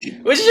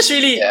which is just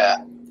really, Yeah.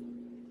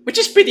 which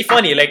is pretty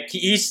funny. Like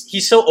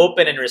he's so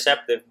open and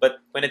receptive, but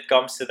when it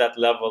comes to that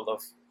level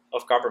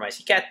of compromise,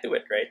 he can't do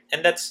it, right?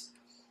 And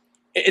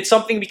it's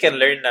something we can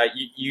learn.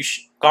 You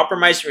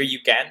compromise where you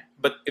can,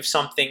 but if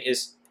something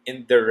is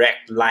in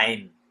direct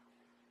line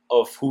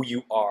of who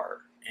you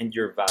are and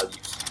your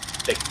values,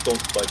 like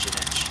don't budge an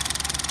inch.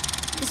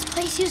 This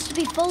place used to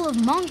be full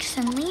of monks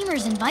and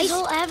lemurs and vice. This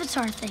whole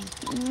Avatar thing.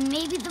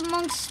 Maybe the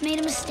monks made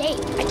a mistake.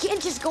 I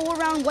can't just go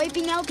around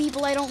wiping out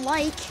people I don't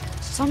like.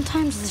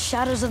 Sometimes the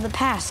shadows of the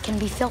past can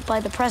be felt by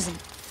the present.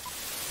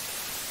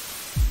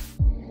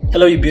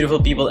 Hello, you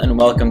beautiful people, and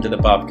welcome to the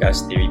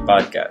Popcast Theory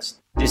Podcast.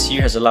 This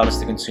year has allowed us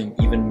to consume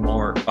even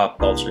more pop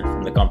culture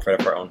from the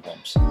comfort of our own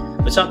homes.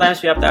 But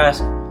sometimes we have to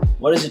ask,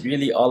 what is it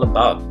really all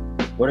about?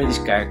 What are these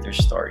characters'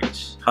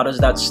 stories? How does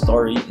that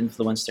story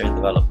influence their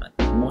development?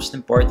 And most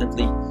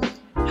importantly,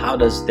 how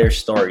does their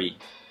story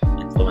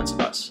influence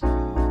us?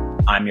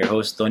 I'm your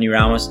host, Tony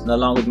Ramos, and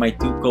along with my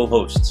two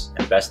co-hosts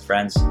and best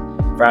friends,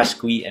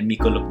 Frasqui and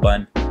Miko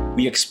Lukban,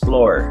 we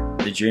explore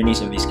the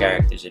journeys of these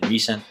characters in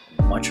recent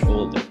and much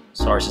older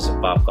sources of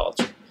pop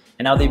culture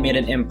and how they made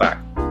an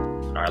impact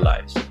on our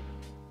lives.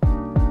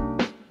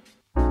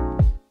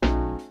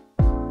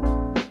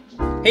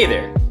 Hey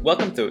there,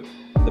 welcome to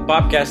the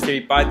Popcast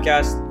Theory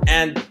Podcast,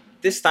 and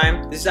this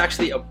time, this is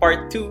actually a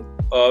part 2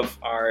 of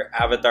our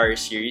Avatar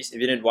series.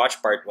 If you didn't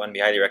watch part 1, we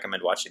highly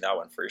recommend watching that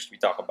one first. We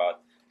talk about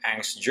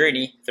Aang's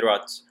journey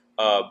throughout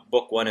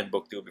book 1 and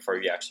book 2 before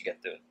we actually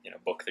get to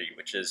book 3,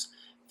 which is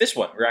this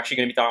one. We're actually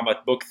going to be talking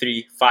about book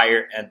 3,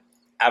 Fire, and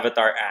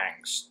Avatar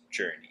Aang's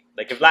journey.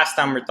 Like if last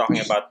time we're talking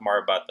about more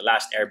about the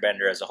last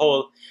Airbender as a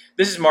whole,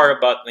 this is more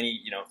about when he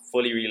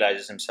fully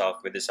realizes himself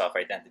with his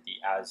self-identity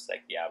as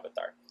like the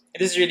Avatar.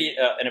 And this is really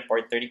an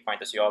important turning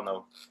point, as you all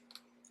know.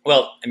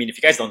 Well, I mean, if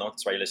you guys don't know,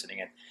 that's why you're listening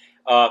in.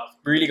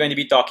 We're really going to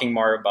be talking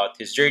more about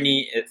his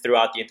journey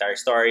throughout the entire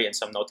story and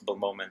some notable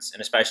moments,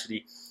 and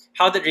especially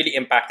how that really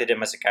impacted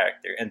him as a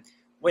character. And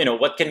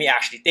what can we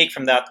actually take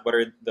from that?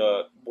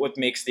 What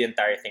makes the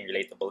entire thing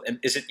relatable? And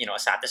is it a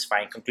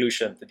satisfying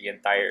conclusion to the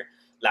entire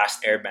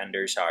Last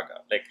Airbender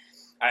saga? Like,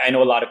 I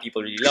know a lot of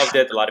people really loved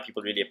it. A lot of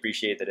people really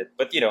appreciated it.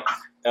 But,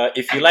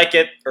 if you like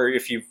it or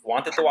if you've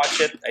wanted to watch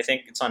it, I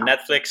think it's on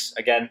Netflix.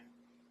 Again,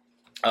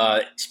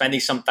 spending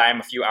some time,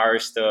 a few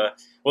hours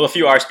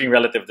being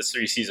relative to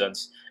 3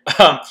 seasons.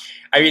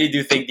 I really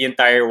do think the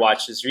entire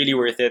watch is really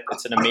worth it.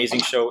 It's an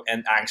amazing show,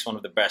 and Aang's one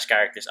of the best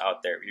characters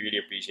out there. We really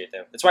appreciate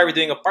him. That's why we're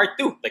doing a part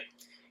 2. Like,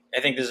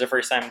 I think this is the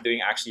first time I'm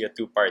doing actually a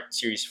 2-part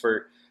series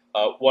for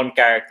one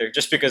character,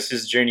 just because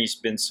his journey's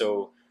been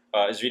so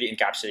is really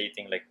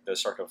encapsulating like the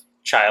sort of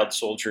child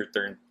soldier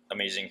turned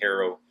amazing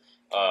hero.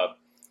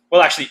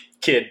 Actually,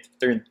 kid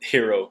turned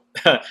hero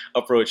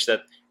approach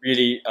that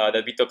really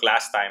that we took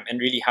last time, and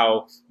really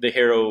how the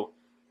hero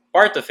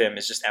part of him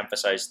is just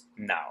emphasized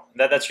now.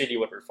 That's really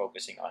what we're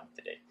focusing on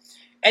today.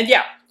 And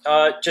yeah,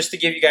 just to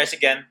give you guys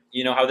again,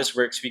 how this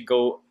works. We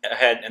go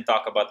ahead and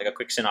talk about like a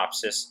quick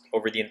synopsis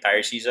over the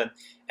entire season,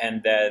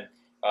 and then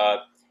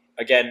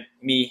again,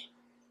 me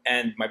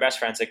and my best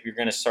friends, like we're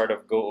gonna sort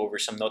of go over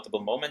some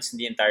notable moments in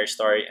the entire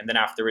story, and then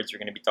afterwards we're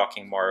gonna be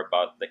talking more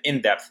about the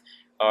in-depth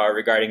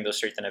regarding those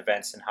certain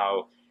events and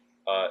how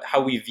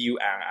we view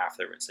Aang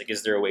afterwards. Like,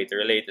 is there a way to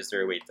relate? Is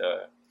there a way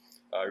to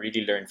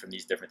really learn from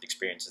these different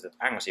experiences that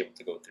Aang was able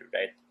to go through,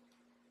 right?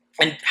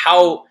 And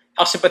how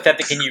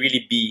sympathetic can you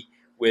really be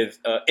with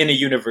in a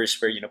universe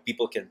where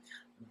people can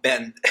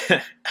bend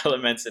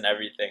elements and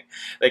everything?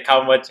 Like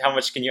how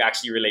much can you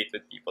actually relate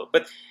with people?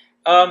 But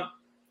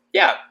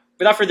yeah,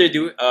 without further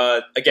ado,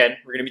 again,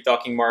 we're gonna be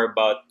talking more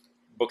about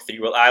book 3.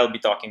 Well, I'll be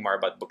talking more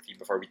about book 3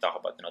 before we talk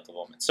about the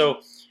notable moments.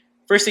 So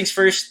first things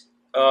first,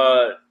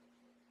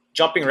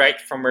 jumping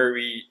right from where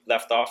we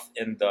left off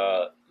in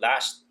the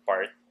last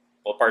part,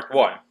 well, part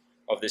 1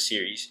 of the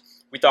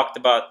series, we talked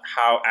about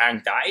how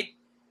Aang died,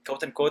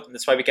 quote unquote, and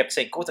that's why we kept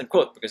saying quote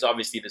unquote, because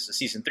obviously this is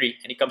season 3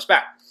 and he comes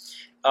back.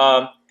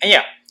 And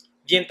yeah,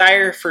 the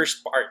entire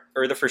first part,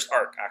 or the first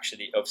arc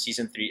actually, of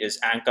season 3 is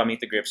Aang coming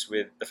to grips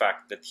with the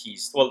fact that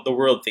the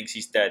world thinks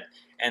he's dead,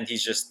 and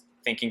he's just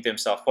thinking to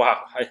himself,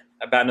 wow, I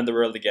abandoned the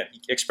world again. He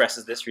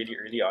expresses this really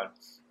early on,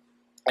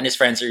 and his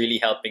friends are really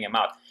helping him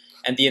out.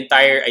 And the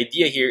entire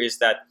idea here is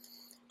that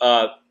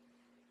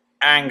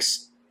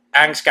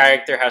Aang's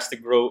character has to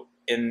grow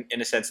in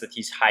a sense that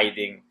he's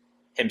hiding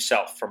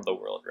himself from the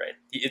world, right?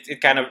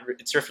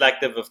 It's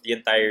reflective of the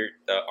entire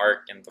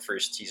arc in the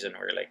first season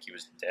where like he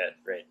was dead,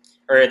 right?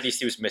 Or at least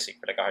he was missing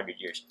for like 100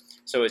 years.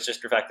 So it's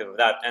just reflective of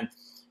that. And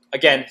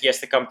again, he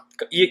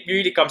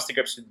really comes to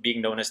grips with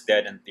being known as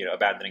dead and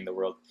abandoning the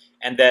world.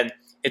 And then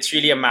it's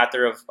really a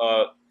matter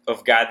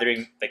of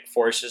gathering like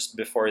forces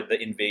before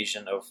the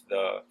invasion of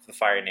the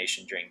Fire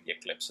Nation during the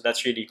eclipse. So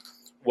that's really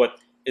what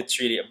it's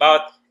really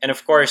about. And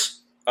of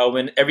course,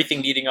 when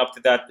everything leading up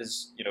to that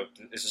is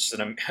just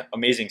an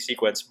amazing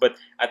sequence, but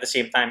at the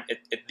same time,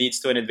 it leads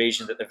to an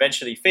invasion that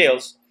eventually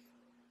fails.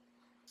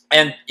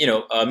 And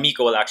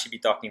Miko will actually be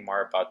talking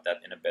more about that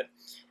in a bit.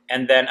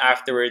 And then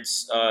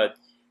afterwards,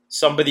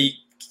 somebody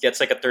gets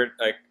like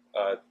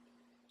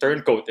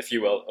turncoat, if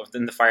you will, of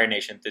the Fire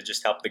Nation to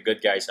just help the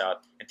good guys out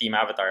and Team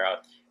Avatar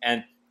out.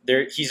 And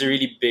he's a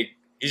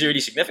really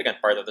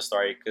significant part of the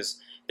story because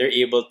they're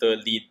able to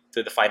lead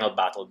to the final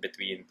battle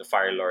between the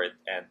Fire Lord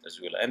and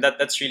Azula, and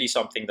that's really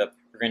something that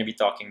we're going to be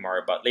talking more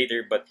about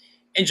later. But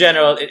in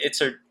general,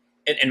 it's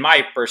in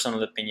my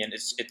personal opinion,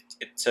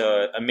 it's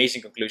a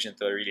amazing conclusion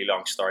to a really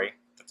long story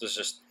that was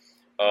just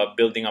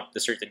building up the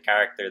certain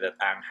character that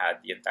Aang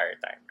had the entire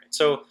time. Right?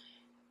 So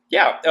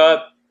yeah,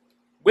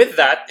 with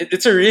that,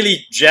 it's a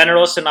really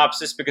general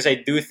synopsis because I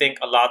do think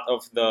a lot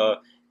of the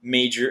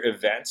major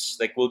events,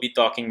 like we'll be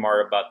talking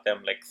more about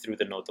them like through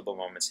the notable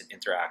moments and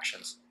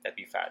interactions that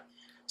we've had.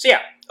 So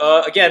yeah,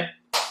 again,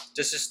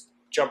 just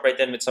jump right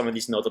in with some of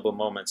these notable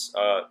moments.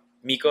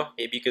 Miko,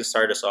 maybe you can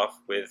start us off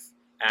with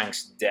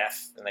Aang's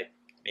death and like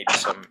maybe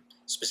some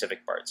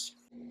specific parts.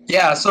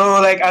 Yeah,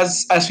 so like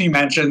as we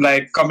mentioned,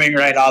 like coming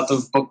right out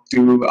of book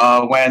two,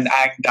 when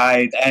Aang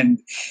died and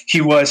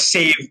he was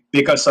saved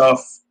because of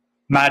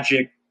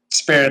magic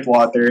spirit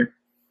water,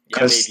 Yeah,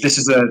 because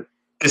maybe.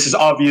 this is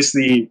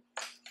obviously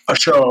a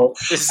show.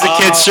 This is a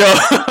kid's show.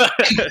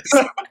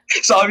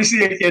 It's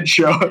obviously a kid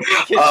show.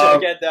 Kids show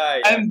can't die.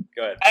 Yeah, and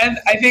go ahead. and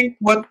I think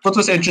what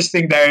was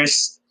interesting there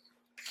is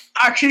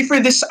actually for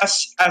this,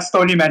 as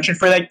Tony mentioned,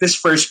 for like this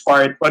first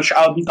part, which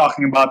I'll be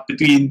talking about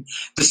between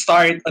the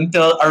start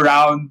until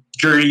around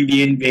during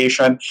the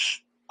invasion,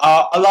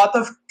 a lot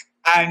of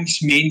Aang's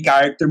main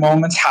character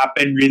moments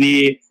happen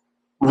really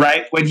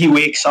right when he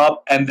wakes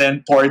up and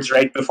then towards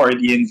right before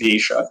the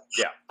invasion.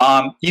 Yeah.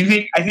 I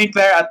think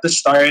there at the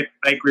start,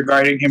 like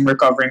regarding him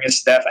recovering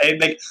his death,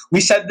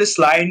 we said this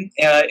line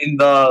in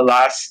the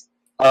last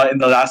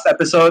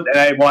episode,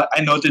 and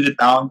I noted it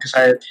down because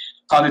I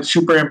found it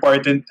super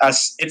important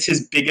as it's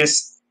his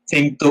biggest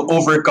thing to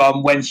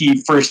overcome when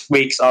he first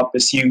wakes up.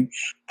 Is yung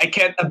I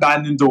can't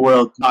abandon the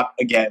world, not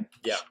again.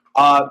 Yeah.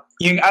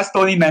 As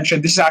Tony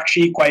mentioned, this is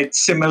actually quite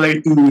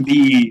similar to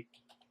the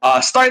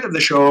start of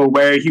the show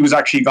where he was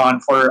actually gone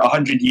for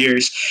 100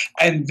 years,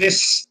 and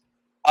this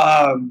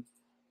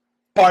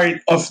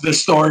part of the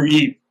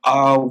story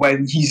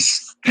when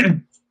he's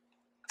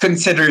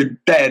considered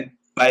dead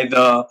by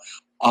the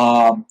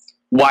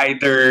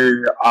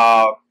wider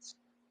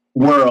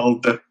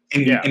world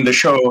in the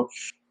show.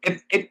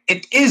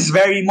 It is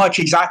very much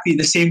exactly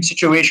the same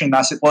situation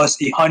as it was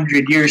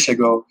 100 years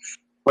ago,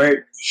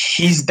 where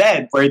he's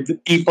dead, where the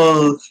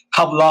people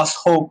have lost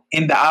hope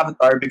in the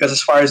Avatar because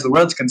as far as the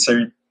world's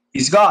concerned,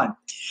 he's gone.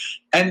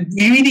 And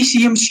we really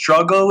see him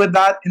struggle with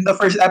that in the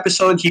first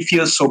episode. He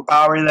feels so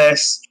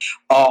powerless.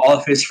 All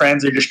of his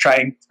friends are just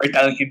telling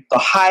him to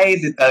hide,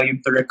 they're telling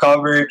him to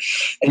recover.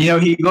 And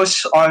he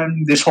goes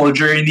on this whole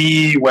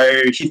journey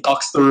where he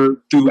talks to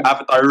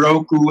Avatar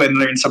Roku and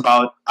learns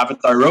about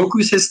Avatar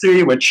Roku's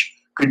history, which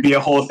could be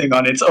a whole thing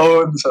on its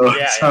own. So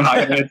I'm not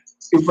going to get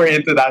super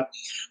into that.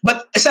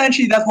 But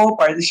essentially, that whole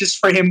part is just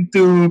for him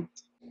to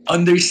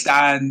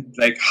understand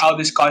like how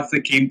this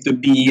conflict came to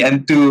be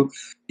and to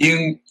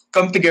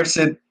come to grips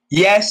with,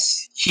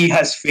 yes, he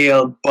has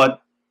failed,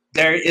 but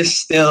there's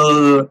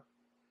still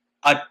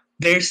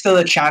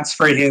a chance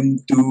for him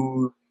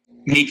to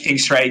make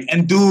things right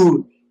and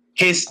do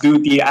his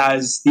duty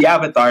as the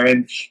Avatar.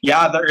 And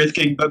yeah, the Earth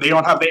Kingdom, they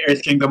don't have the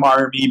Earth Kingdom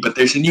army, but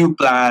there's a new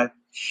plan.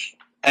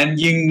 And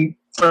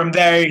from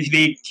there,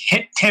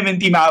 him and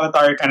Team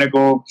Avatar kind of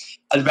go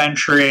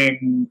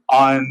adventuring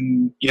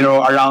on,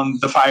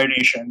 around the Fire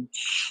Nation.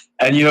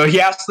 And, he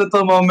has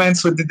little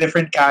moments with the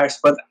different characters,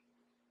 but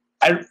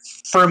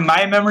for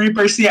my memory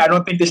personally, I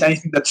don't think there's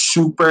anything that's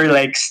super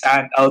like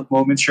standout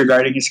moments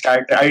regarding his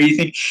character. I really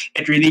think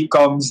it really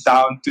comes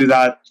down to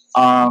that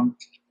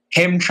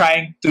him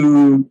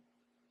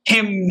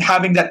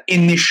having that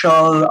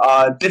initial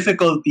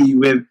difficulty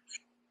with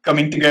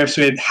coming to grips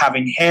with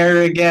having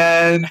hair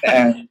again,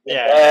 and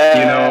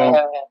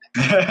hair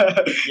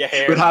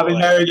with having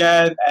hair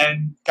again,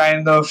 and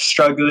kind of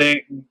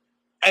struggling.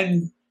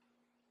 And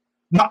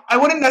I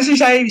wouldn't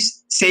necessarily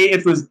say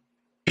it was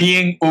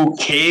being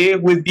okay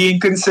with being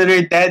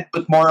considered dead,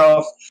 but more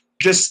of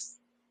just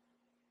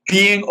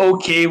being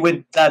okay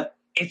with that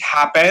it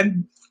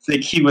happened.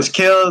 Like he was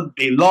killed,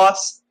 they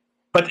lost,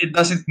 but it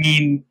doesn't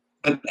mean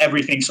that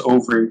everything's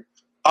over.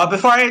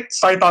 Before I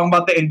start talking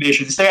about the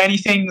invasion, is there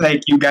anything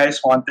like you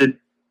guys wanted,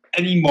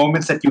 any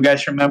moments that you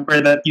guys remember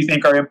that you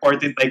think are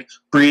important, like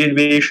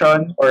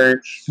pre-invasion,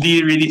 or do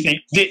you really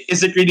think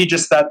is it really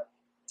just that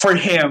for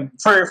him,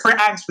 for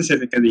Aang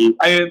specifically?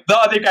 The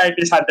other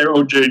characters had their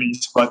own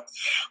journeys, but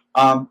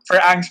for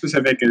Aang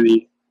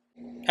specifically,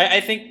 I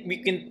think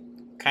we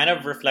can kind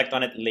of reflect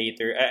on it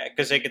later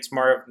because like it's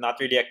more of not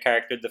really a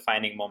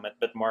character-defining moment,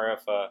 but more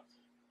of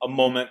a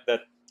moment that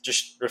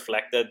just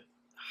reflected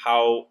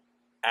how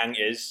Aang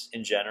is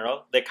in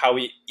general, like how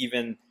he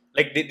even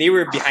like they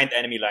were behind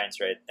enemy lines,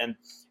 right? And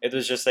it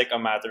was just like a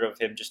matter of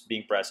him just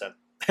being present.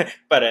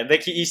 But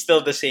like he's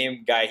still the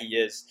same guy he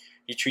is.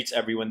 He treats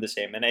everyone the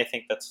same, and I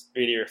think that's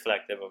really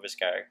reflective of his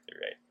character,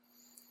 right?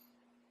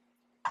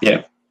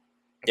 Yeah.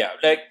 Yeah,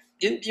 like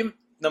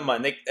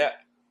naman, like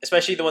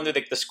especially the one with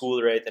like the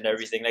school, right, and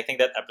everything. I think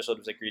that episode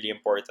was like really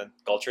important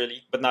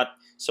culturally, but not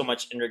so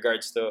much in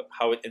regards to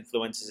how it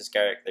influences his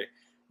character.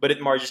 But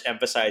it more just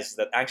emphasizes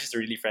that Aang's just a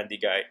really friendly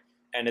guy,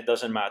 and it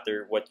doesn't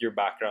matter what your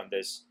background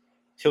is.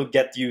 He'll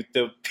get you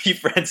to be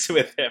friends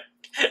with him,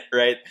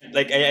 right?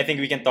 Like I think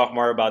we can talk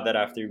more about that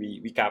after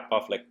we cap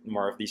off like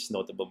more of these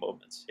notable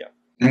moments. Yeah.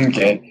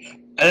 Okay.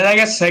 And then I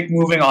guess like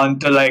moving on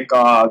to like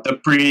the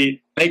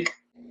pre like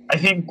I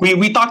think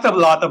we talked a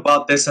lot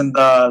about this in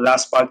the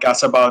last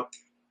podcast about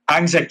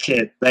Aang's a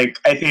kid. Like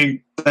I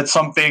think that's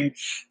something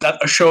that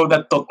a show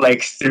that took like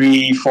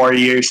 3-4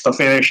 years to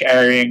finish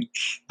airing.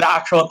 The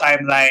actual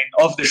timeline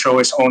of the show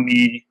is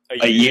only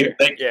a year.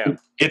 Like Yeah.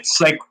 it's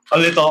like a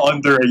little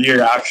under a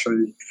year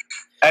actually.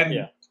 And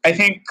Yeah. I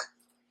think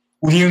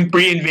yung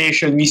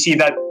pre-invasion we see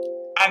that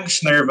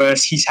Aang's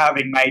nervous, he's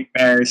having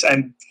nightmares,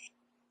 and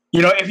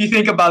you know, if you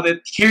think about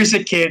it, here's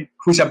a kid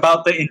who's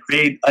about to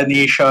invade a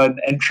nation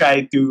and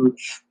try to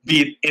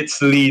beat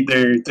its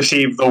leader to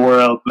save the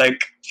world. Like,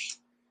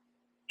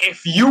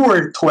 if you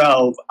were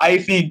 12, I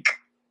think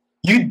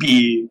you'd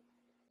be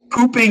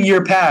pooping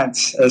your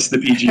pants, as the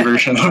PG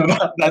version of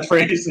that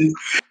phrase is.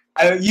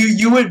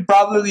 You would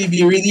probably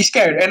be really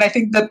scared, and I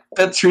think that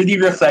that's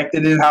really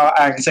reflected in how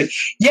Aang is like.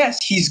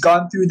 Yes, he's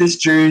gone through this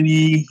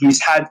journey.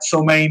 He's had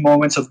so many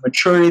moments of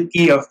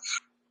maturity, of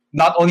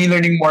not only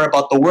learning more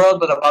about the world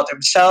but about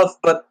himself.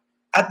 But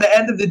at the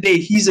end of the day,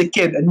 he's a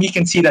kid, and we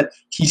can see that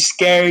he's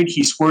scared.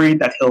 He's worried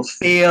that he'll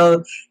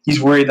fail. He's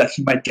worried that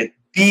he might get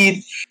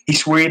beat.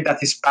 He's worried that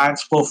his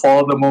pants will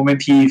fall the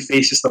moment he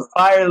faces the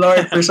Fire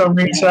Lord for some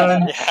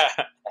reason.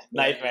 Yeah.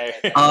 Nightmare.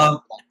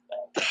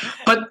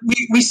 But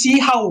we see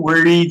how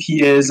worried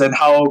he is and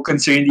how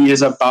concerned he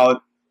is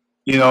about,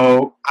 you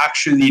know,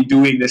 actually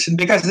doing this. And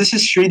because this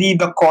is really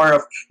the core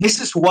of, this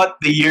is what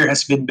the year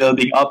has been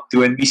building up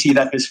to. And we see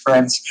that his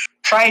friends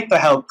try to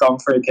help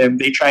comfort him.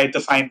 They try to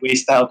find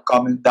ways to help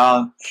calm him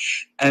down.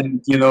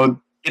 And, you know,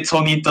 it's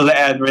only until the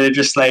end where they're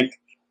just like,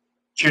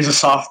 here's a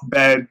soft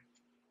bed.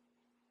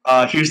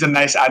 Here's a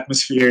nice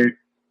atmosphere.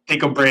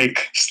 Take a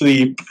break,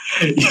 sleep,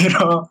 you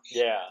know?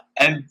 Yeah.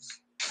 And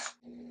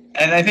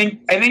I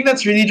think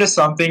that's really just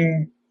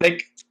something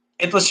like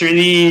it was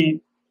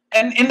really,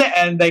 and in the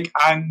end, like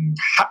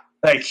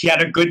like he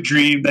had a good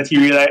dream that he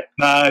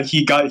realized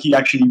he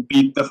actually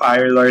beat the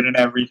Fire Lord and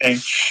everything,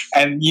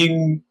 and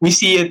we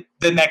see it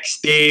the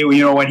next day, you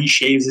know, when he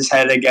shaves his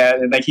head again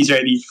and like he's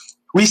ready.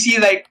 We see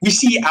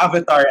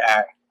Avatar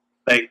Aang,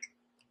 like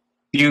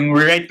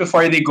right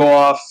before they go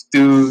off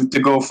to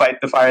go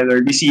fight the Fire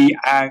Lord. We see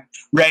Aang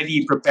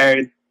ready,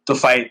 prepared to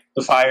fight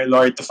the Fire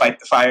Lord, to fight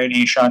the Fire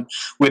Nation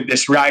with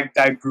this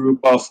ragtag group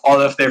of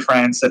all of their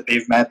friends that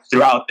they've met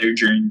throughout their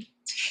journey.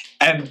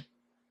 And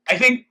I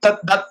think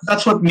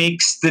that's what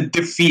makes the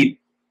defeat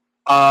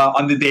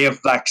on the day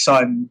of Black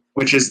Sun,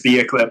 which is the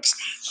eclipse,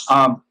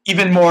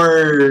 even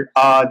more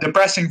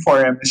depressing for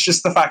him. It's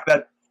just the fact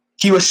that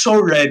he was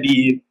so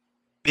ready.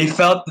 They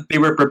felt that they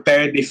were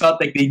prepared. They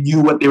felt like they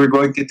knew what they were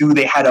going to do.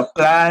 They had a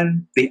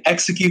plan. They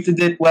executed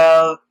it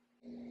well,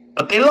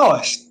 but they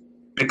lost.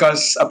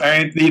 Because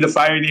apparently the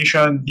Fire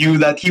Nation knew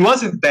that he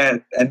wasn't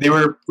dead, and they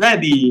were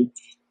ready.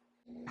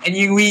 And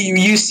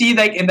you see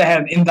like in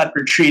that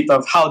retreat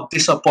of how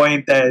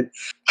disappointed,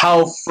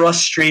 how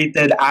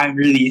frustrated Aang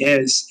really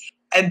is,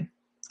 and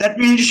that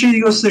really just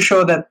really goes to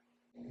show that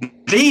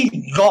they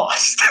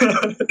lost.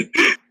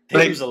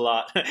 They lose a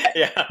lot.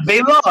 Yeah.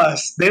 They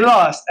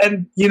lost,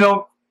 and you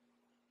know,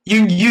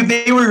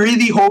 they were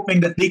really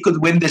hoping that they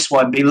could win this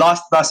one. They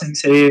lost Ba Sing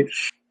Se.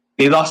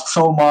 They lost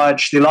so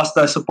much. They lost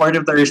the support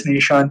of the Earth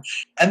Nation.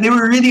 And they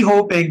were really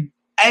hoping,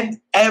 and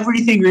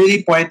everything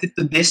really pointed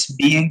to this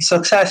being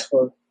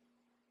successful.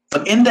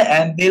 But in the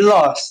end, they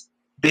lost.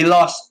 They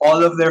lost a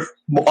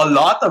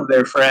lot of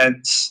their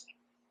friends.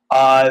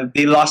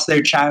 They lost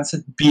their chance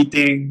at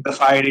beating the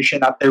Fire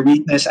Nation at their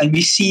weakness. And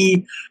we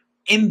see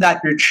in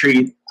that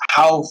retreat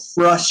how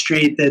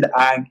frustrated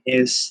Aang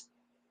is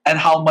and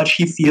how much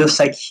he feels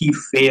like he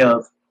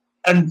failed.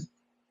 And,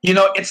 you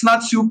know, it's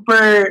not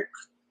super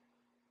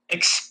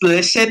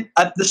explicit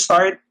at the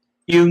start,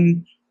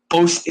 yung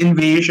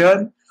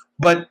post-invasion,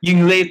 but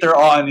yung later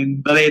on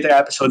in the later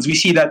episodes, we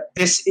see that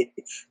this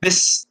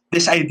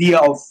idea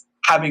of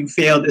having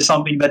failed is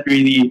something that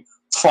really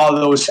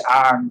follows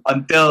Aang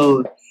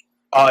until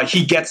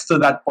he gets to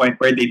that point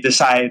where they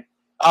decide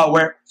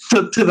where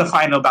to the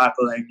final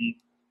battle. I mean,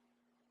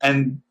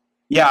 and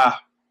yeah,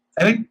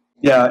 I think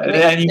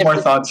Any more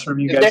thoughts from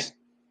you guys?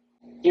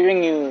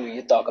 Hearing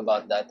you talk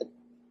about that,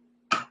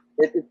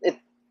 it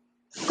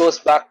goes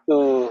back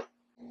to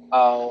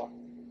how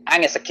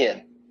Aang is a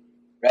kid,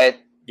 right?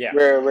 Yeah.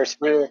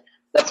 We're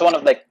that's one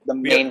of like the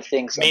main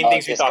things. Main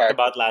things we talked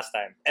about last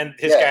time, and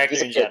his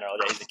character in general.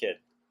 Yeah, he's a kid.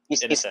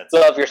 He's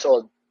 12 years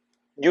old.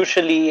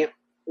 Usually,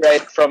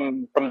 right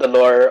from the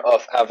lore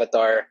of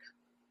Avatar,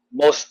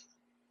 most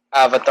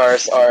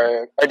avatars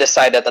are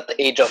decided at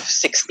the age of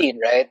 16,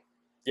 right?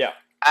 Yeah.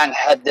 Aang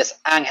had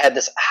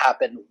this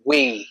happen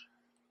way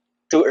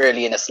too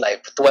early in his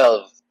life,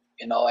 12,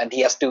 and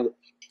he has to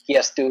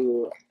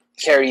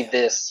carry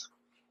this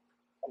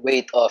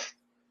weight of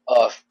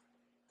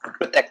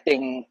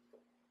protecting,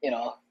 you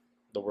know,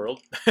 The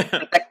world.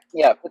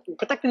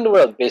 protecting the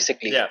world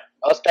basically. Yeah.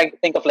 I was trying to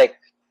think of like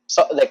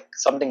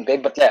something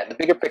big, but yeah, the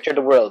bigger picture,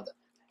 the world,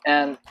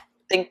 and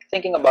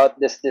thinking about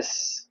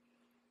this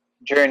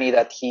journey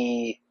that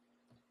he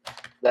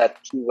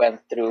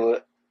went through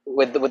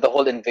with the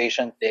whole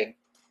invasion thing.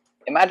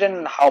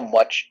 Imagine how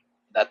much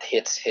that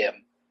hits him.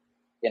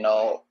 You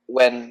know,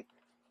 when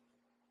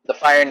the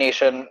Fire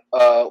Nation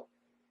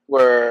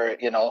were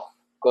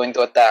going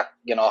to attack.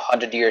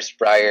 100 years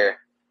prior,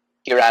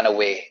 he ran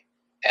away,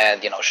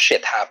 and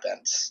shit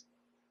happens.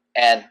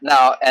 And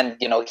now,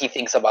 he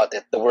thinks about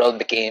it. The world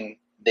became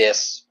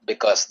this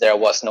because there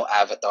was no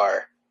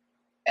Avatar,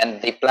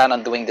 and they plan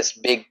on doing this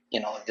big,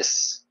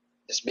 this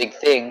big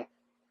thing,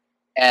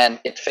 and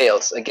it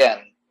fails again.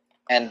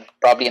 And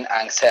probably in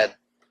Aang's head,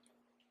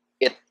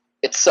 it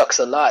it sucks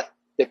a lot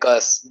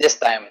because this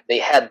time they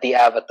had the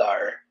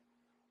Avatar,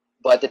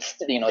 but it's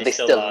they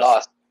still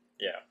lost.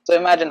 Yeah. So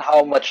imagine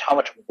how much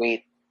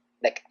weight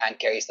like Aang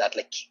carries that,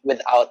 like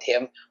without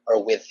him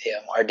or with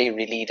him. Are they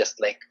really just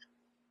like,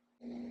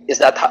 is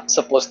that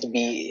supposed to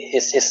be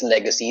his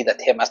legacy,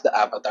 that him as the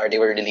Avatar they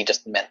were really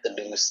just meant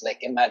to lose? Like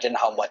imagine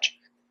how much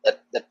that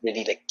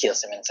really like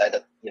kills him inside,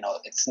 that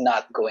it's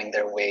not going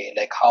their way,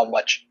 like how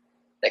much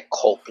like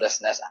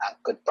hopelessness Aang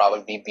could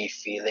probably be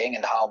feeling,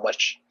 and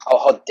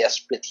how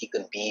desperate he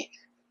could be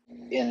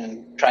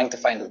in trying to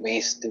find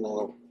ways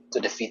to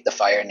defeat the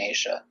Fire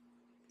Nation.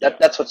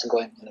 That's what's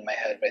going on in my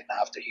head right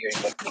now after hearing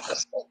what Mika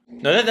said.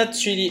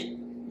 That's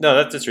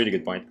a really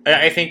good point.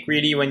 I think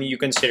really when you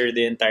consider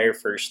the entire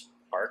first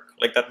arc,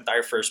 like that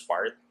entire first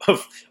part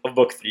of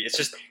book 3,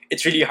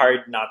 it's really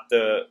hard not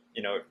to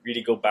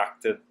really go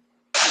back to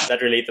that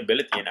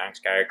relatability in Aang's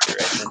character,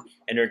 right? And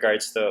in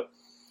regards to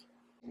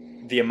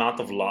the amount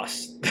of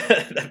loss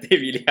that they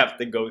really have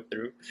to go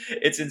through,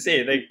 it's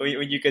insane. Like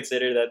when you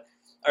consider that,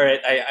 all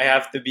right, I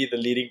have to be the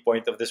leading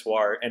point of this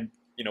war, and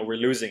we're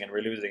losing and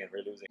we're losing and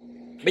we're losing.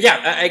 But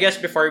yeah, I guess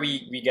before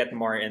we get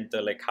more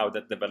into like how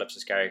that develops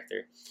his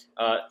character,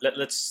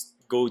 let's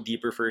go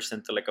deeper first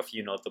into like a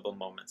few notable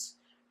moments.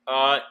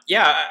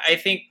 I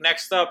think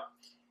next up,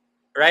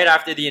 right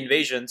after the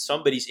invasion,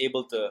 somebody's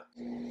able to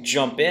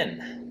jump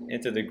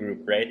into the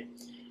group, right?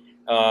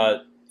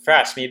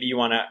 Fras, maybe you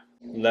wanna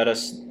let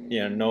us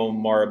know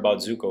more about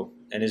Zuko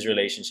and his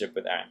relationship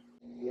with Aang.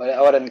 Well,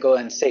 I wouldn't go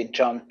and say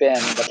jump in,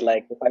 but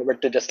like if I were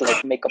to just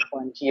like make a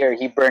point here,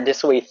 he burned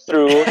his way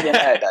through.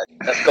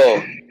 Let's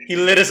go. He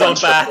lit his own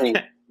path. He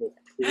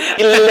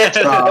lit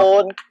his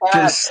own path.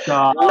 Just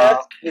stop.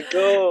 Let's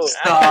go.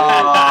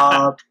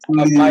 Stop.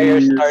 The fire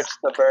Please. starts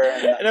to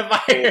burn. The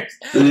fire.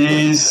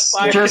 Please.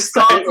 Fire Just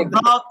started. talk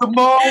about the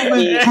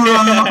moment,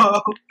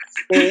 bro.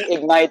 He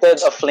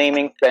ignited a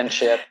flaming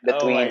friendship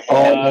between him.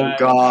 Oh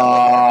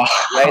god.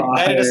 Right?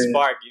 Ignited a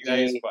spark.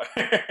 Ignited a spark.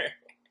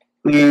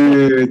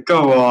 Dude,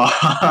 come on.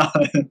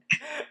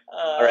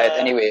 All right.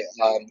 Anyway,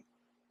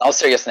 now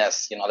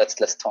seriousness.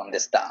 Let's tone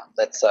this down.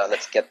 Let's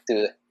get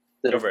to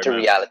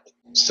reality.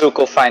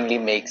 Zuko finally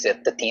makes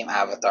it to Team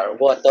Avatar.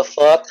 What the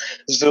fuck?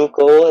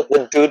 Zuko,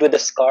 the dude with the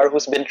scar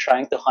who's been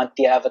trying to hunt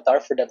the Avatar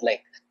for that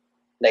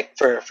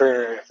for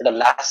the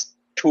last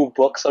 2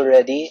 books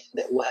already.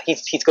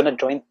 He's gonna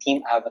join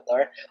Team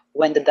Avatar.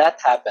 When did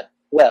that happen?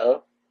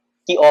 Well,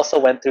 he also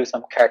went through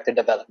some character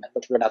development,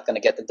 but we're not gonna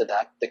get into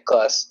that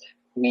because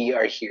we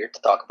are here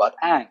to talk about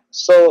Aang.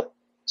 So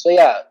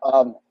yeah.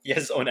 He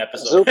has his own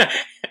episode.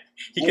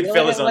 He can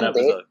fill his own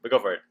episode. But go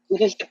for it.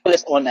 He can fill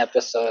his own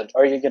episode,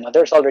 or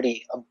there's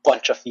already a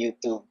bunch of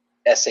YouTube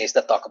essays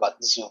that talk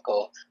about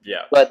Zuko.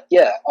 Yeah. But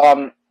yeah,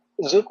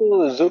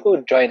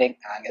 Zuko joining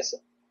Aang is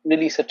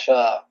really such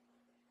a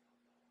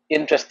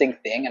interesting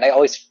thing, and I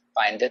always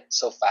find it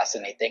so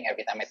fascinating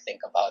every time I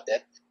think about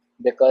it,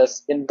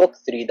 because in book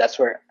 3, that's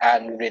where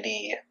Aang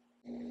really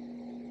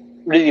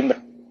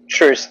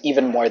matures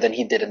even more than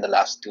he did in the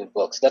last 2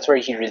 books. That's where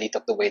he really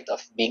took the weight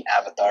of being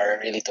Avatar,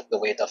 really took the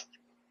weight of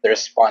the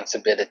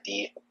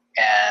responsibility,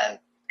 and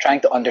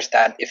trying to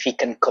understand if he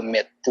can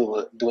commit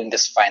to doing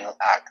this final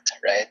act,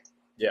 right?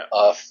 Yeah.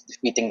 Of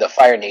defeating the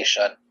Fire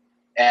Nation.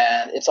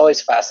 And it's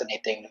always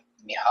fascinating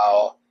to me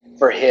how,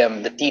 for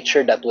him, the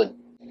teacher that would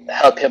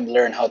help him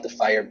learn how to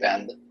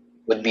firebend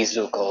would be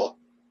Zuko.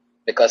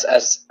 Because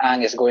as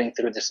Aang is going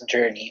through this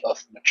journey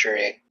of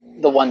maturing,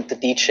 the one to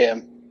teach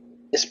him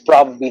is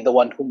probably the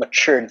one who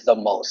matured the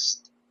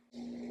most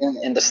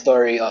in the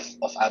story of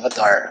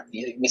Avatar.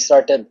 We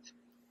started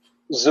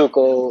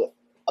Zuko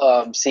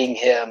seeing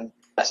him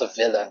as a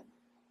villain.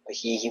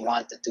 He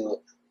wanted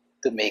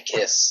to make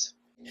his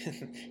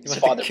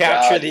father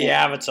capture proud. The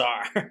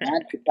Avatar.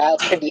 To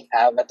capture the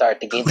Avatar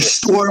to gain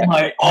restore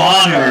my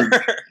honor.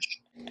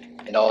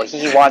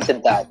 He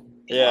wanted that.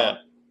 Yeah.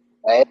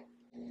 Right?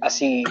 As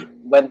he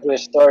went through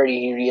his story,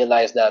 he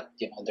realized that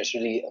there's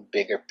really a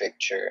bigger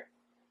picture.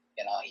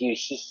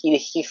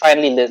 He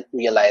finally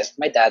realized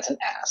my dad's an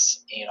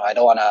ass. I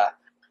don't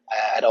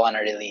wanna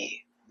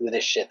really do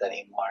this shit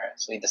anymore.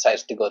 So he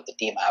decides to go to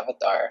Team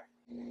Avatar,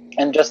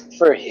 and just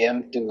for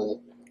him to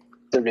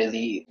to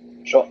really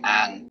show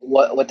Aang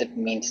what it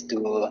means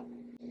to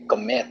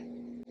commit.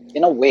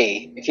 In a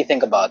way, if you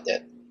think about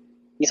it,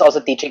 he's also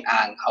teaching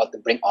Aang how to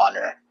bring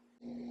honor.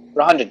 For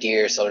 100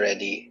 years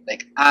already,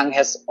 like Aang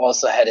has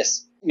also had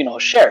his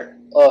share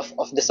of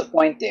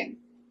disappointing,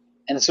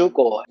 and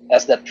Zuko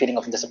has that feeling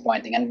of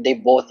disappointing, and they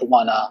both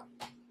wanna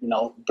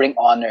bring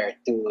honor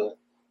to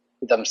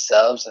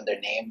themselves and their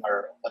name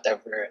or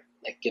whatever,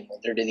 like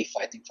they're really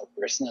fighting for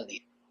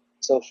personally.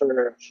 So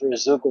for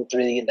Zuko to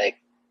really like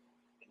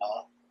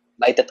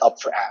light it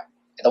up for Aang.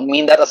 I don't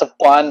mean that as a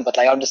pun, but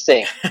like I'm just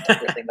saying that's the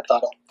first thing that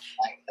thought of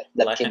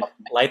that came up.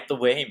 Light the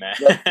way, man.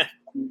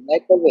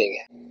 Light the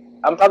way.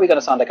 I'm probably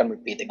gonna sound like I'm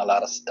repeating a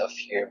lot of stuff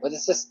here, but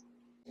it's just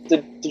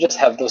to just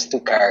have those two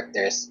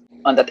characters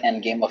on that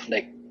end game of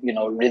like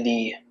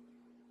really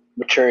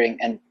maturing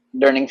and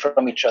learning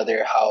from each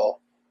other how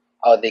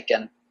they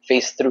can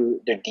face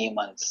through their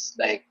demons.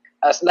 Like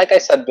I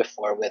said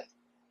before with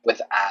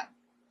Aang,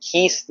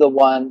 he's the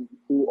one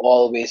who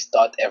always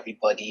taught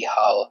everybody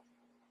how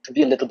to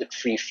be a little bit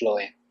free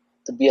flowing,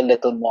 to be a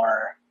little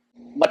more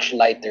much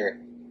lighter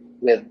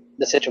with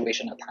the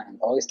situation at hand.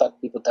 Always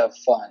taught people to have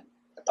fun.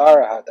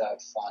 Katara how to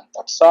have fun.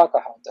 Taught Sokka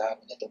how to have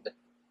a little bit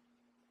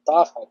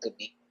tough, how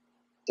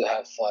to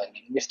have fun.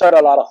 We start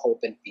a lot of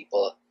hope in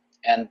people.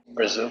 And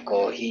for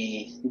Zuko,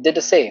 he did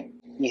the same.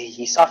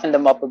 He softened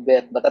them up a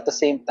bit, but at the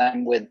same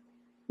time with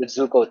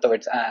Zuko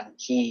towards Aang,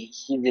 he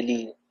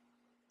really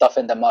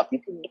toughened them up.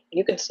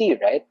 You could see,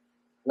 right?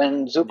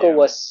 When Zuko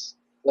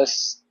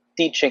was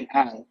teaching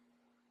Aang,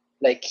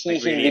 like he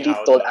really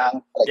told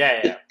Aang,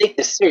 like, take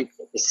this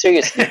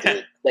seriously,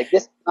 dude. Like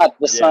this is not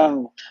just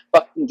some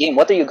fucking game.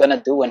 What are you gonna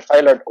do when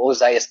Fire Lord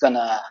Ozai is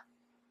gonna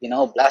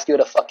blast you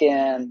with a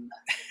fucking,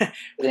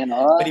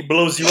 but he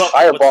blows you up.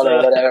 Fireball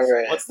or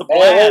whatever. What's the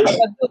plan?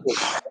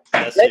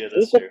 That's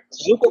true.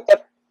 Zuko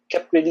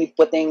kept really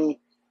putting.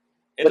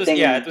 It was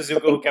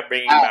Zuko who kept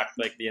bringing back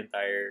like the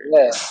entire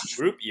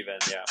group, even.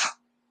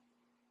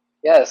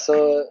 Yeah.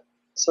 So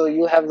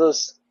you have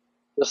those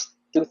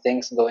two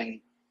things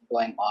going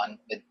on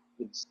with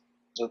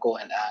Zuko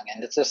and Aang,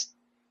 and it's just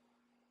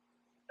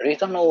I really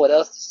don't know what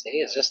else to say.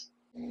 It's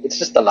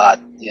just a lot,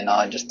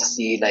 just to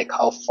see like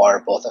how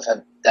far both of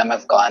them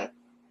have gone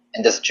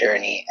in this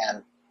journey,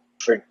 and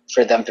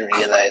for them to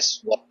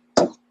realize what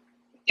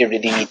they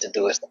really need to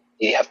do is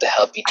they have to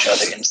help each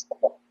other instead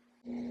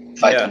of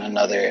fight one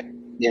another.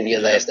 They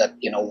realize that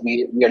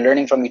we are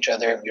learning from each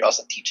other. We're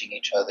also teaching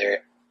each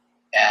other,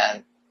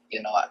 and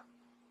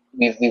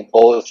we've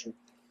both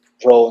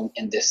grown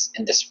in this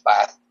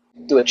path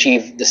to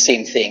achieve the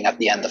same thing at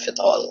the end of it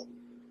all,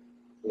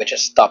 which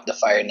is stop the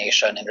Fire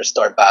Nation and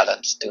restore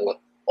balance to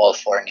all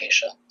four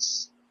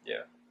nations.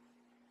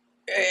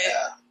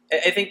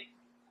 I think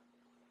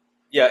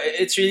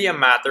it's really a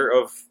matter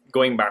of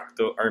going back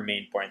to our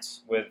main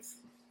points with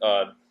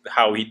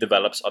how he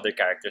develops other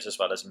characters as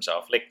well as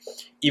himself. Like,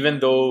 even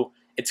though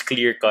it's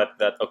clear cut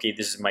that okay,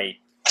 this is my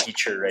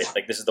teacher, right?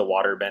 Like, this is the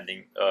water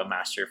bending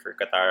master for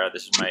Katara.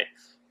 This is my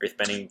earth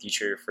bending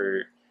teacher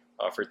for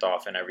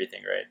Toph and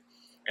everything, right?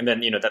 And then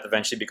that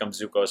eventually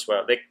becomes Zuko as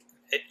well. Like,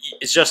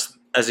 it's just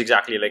as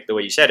exactly like the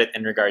way you said it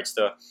in regards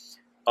to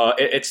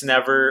it's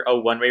never a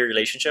one-way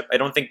relationship. I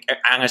don't think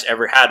Aang has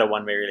ever had a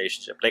one-way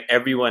relationship. Like,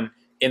 everyone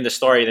in the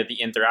story that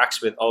he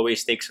interacts with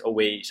always takes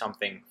away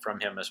something from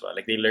him as well.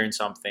 Like, they learn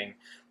something,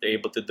 they're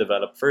able to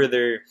develop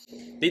further.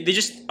 They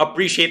just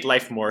appreciate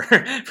life more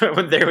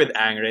when they're with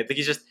Aang, right? Like,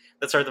 he's just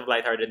that sort of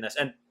lightheartedness.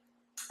 And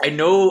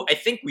I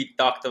think we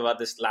talked about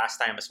this last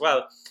time as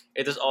well.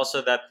 It is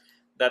also that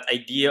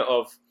idea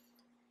of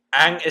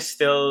Aang is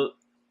still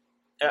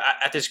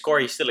at his core,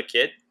 he's still a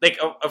kid. Like,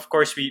 of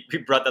course, we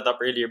brought that up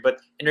earlier,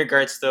 but in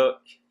regards to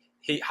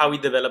how he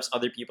develops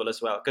other people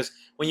as well. Because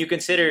when you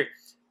consider,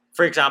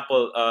 for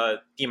example,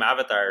 Team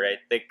Avatar, right?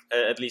 Like,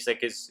 at least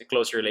like his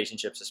close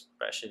relationships,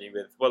 especially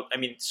with,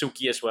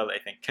 Suki as well, I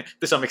think,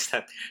 to some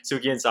extent,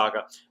 Suki and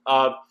Sokka.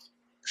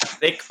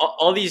 Like,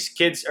 all these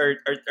kids are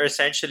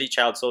essentially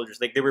child soldiers.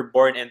 Like, they were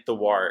born into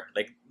war.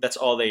 Like, that's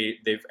all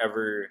they've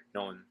ever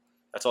known.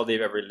 That's all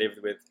they've ever lived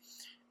with.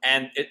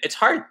 And it's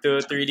hard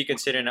to really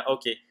consider now,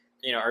 okay,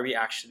 are we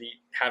actually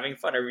having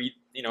fun? Are we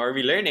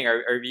learning?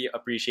 Are we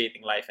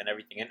appreciating life and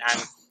everything? And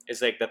Aang is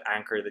like that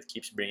anchor that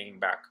keeps bringing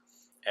back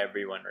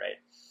everyone, right?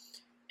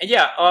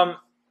 And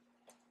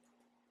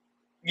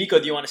Nico,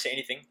 do you want to say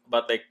anything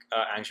about like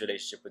Aang's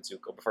relationship with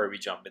Zuko before we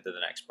jump into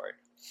the next part?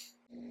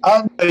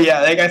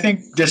 Like, I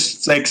think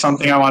just like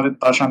something I wanted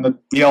to touch on that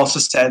we also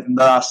said in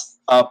the last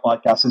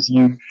podcast is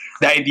the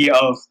idea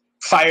of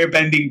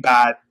firebending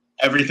bad,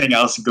 everything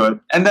else good,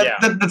 and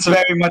that's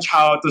very much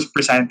how it was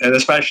presented,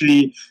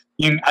 especially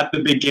at the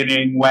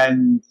beginning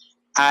when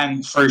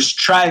Aang first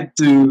tried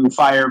to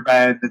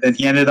firebend, and then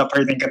he ended up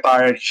hurting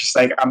Katara, and he's just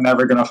like, I'm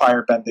never gonna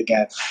firebend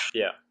again.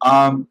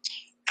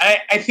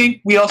 I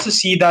think we also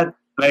see that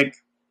like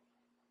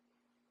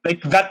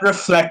that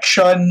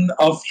reflection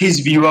of his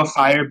view of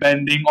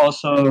firebending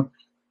also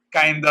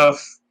kind of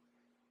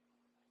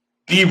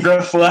be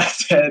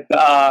reflected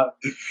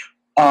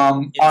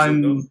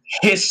on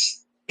his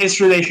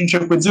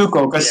relationship with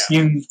Zuko, because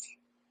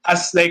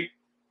as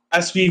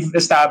we've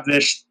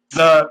established,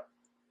 the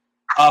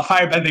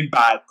firebending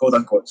bad, quote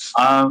unquote.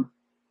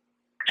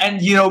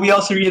 And we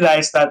also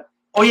realized that,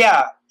 oh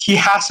yeah, he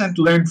hasn't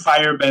learned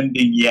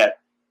firebending yet.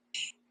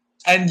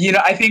 And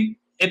I think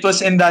it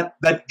was in that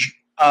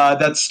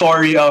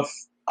story of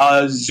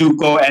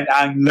Zuko and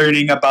Aang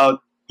learning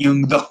about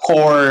the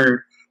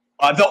core,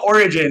 the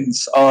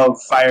origins of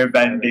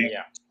firebending.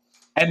 Yeah.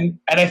 And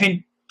I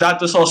think that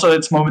was also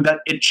its moment that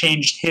it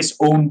changed his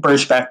own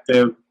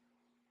perspective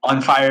on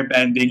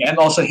firebending and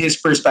also his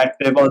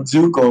perspective on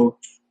Zuko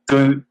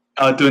to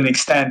an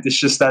extent. It's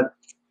just that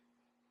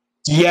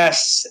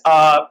yes,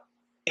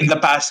 in the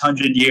past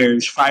 100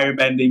 years,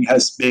 firebending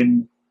has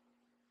been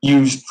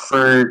used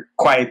for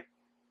quite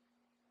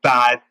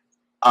bad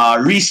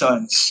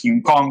reasons,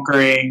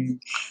 conquering,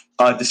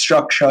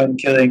 destruction,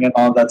 killing, and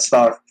all that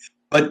stuff.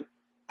 But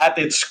at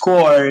its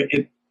core,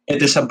 it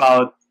is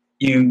about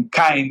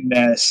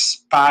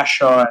kindness,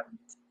 passion,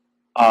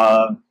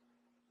 uh,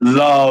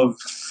 love,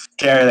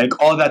 care,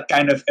 like all that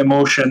kind of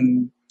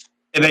emotion.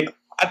 Like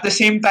at the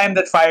same time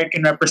that fire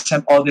can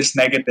represent all this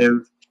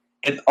negative,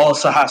 it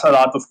also has a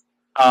lot of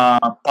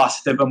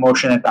positive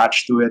emotion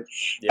attached to it.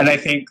 Yeah. And I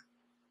think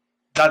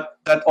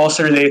that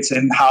also relates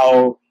in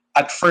how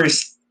at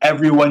first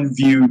everyone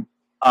viewed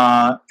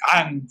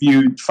Aang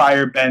viewed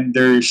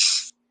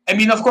firebenders. I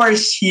mean, of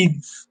course,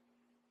 he's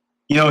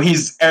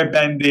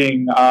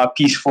airbending,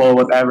 peaceful,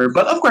 whatever.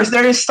 But of course,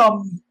 there is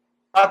some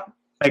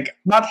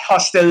not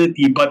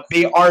hostility, but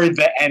they are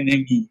the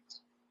enemy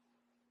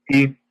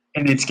in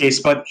its case.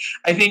 But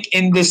I think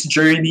in this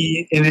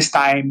journey, in this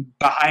time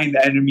behind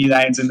the enemy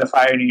lines in the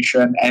Fire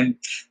Nation, and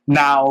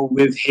now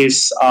with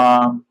his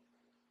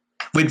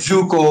with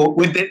Zuko,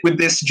 with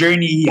this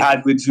journey he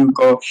had with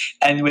Zuko,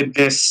 and with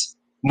this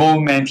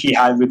moment he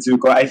had with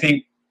Zuko, I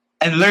think,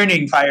 and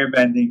learning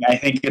firebending, I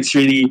think it's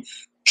really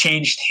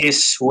changed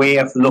his way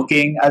of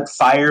looking at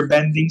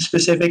firebending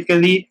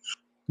specifically.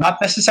 Not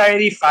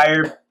necessarily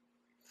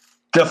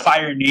the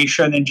Fire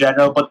Nation in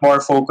general, but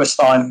more focused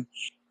on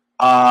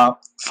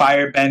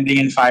firebending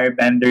and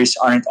firebenders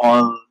aren't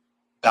all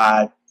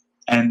bad,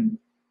 and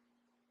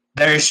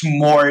there's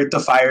more to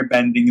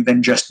firebending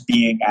than just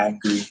being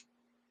angry.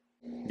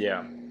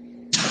 Yeah.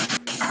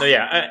 So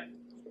yeah,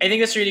 I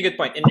think that's a really good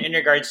point in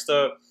regards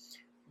to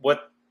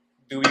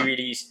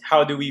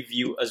how do we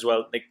view as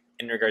well, like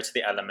in regards to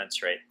the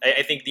elements, right?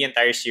 I think the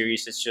entire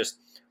series is just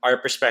our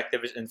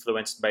perspective is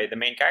influenced by the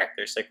main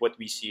characters, like what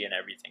we see and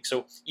everything.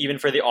 So even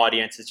for the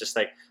audience, it's just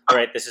like, all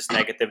right, this is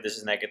negative, this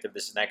is negative,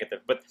 this is negative.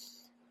 But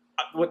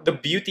what the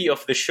beauty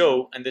of the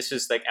show, and this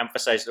is like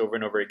emphasized over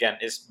and over again,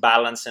 is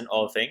balance in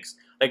all things.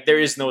 Like there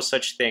is no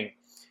such thing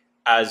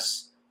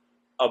as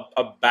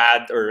a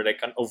bad or like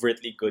an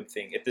overtly good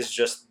thing. It is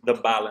just the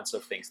balance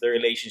of things, the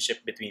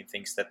relationship between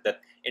things that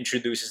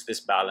introduces this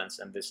balance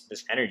and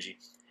this energy.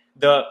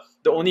 The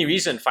only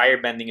reason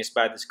firebending is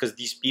bad is because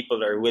these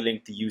people are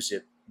willing to use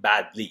it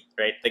badly,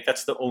 right? Like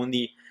that's the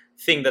only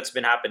thing that's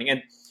been happening.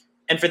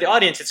 And for the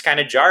audience, it's kind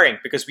of jarring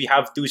because we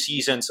have 2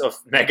 seasons of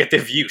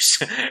negative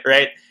use,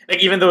 right?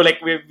 Like even though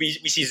like we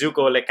see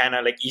Zuko like kind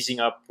of like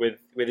easing up with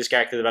his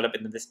character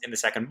development in the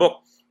second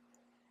book,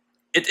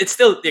 it's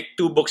still like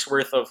 2 books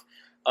worth of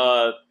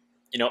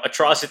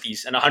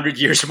atrocities and 100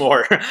 years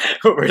more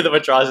worth of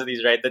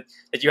atrocities, right?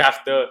 That you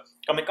have to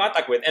come in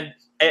contact with. And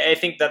I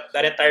think that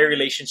entire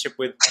relationship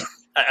with,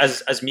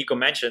 as Miko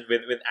mentioned,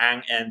 with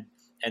Aang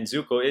and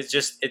Zuko, is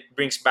just, it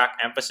brings back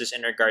emphasis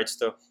in regards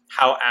to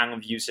how Aang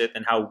views it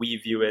and how we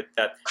view it,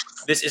 that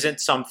this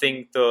isn't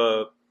something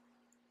to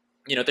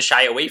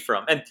shy away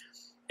from. And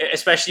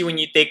especially when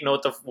you take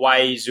note of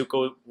why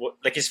Zuko,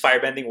 like his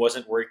firebending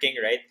wasn't working,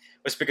 right?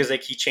 It was because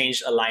like he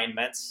changed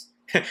alignments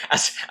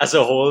as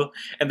a whole,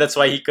 and that's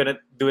why he couldn't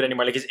do it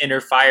anymore. Like his inner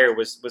fire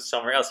was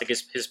somewhere else, like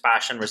his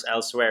passion was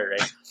elsewhere,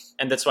 right?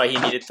 And that's why he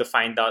needed to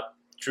find out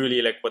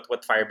truly like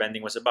what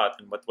firebending was about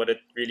and what it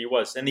really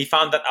was. And he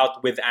found that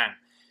out with Aang.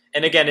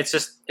 And again, it's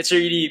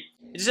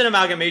an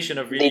amalgamation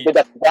of really. They did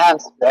a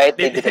dance, right?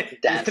 They did a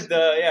dance.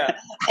 Yeah.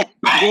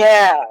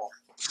 Yeah.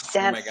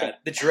 Dancing. Oh my god,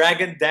 the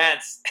dragon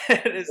dance.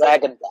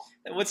 Dragon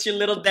dance. What's your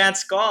little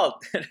dance called?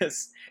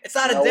 It's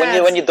not a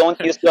When dance. you don't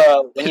use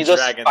when you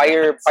just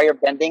fire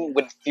bending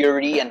with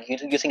fury and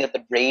using it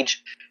with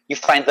rage, you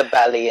find the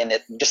ballet in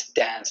it, and just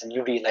dance, and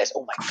you realize,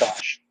 oh my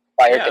gosh,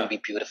 fire can be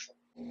beautiful.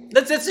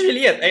 That's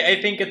really it. I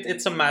think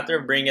it's a matter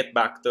of bringing it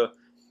back to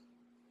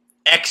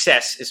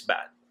excess is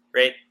bad,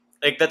 right?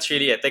 Like that's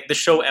really it. Like the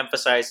show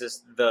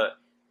emphasizes the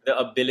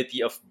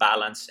ability of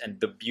balance and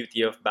the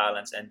beauty of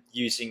balance, and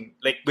using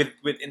like with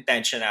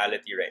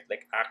intentionality, right?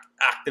 Like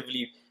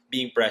actively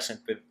being present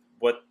with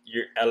what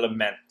your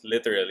element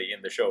literally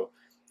in the show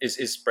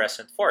is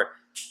present for.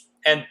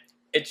 And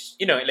it's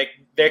like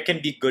there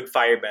can be good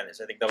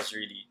firebenders. I think that was a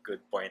really good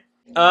point.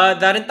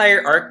 That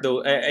entire arc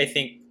though, I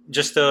think,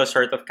 just to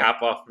sort of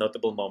cap off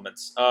notable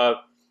moments,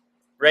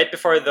 right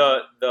before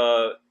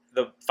the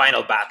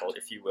final battle,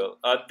 if you will,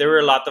 there were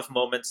a lot of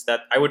moments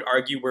that I would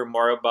argue were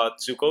more about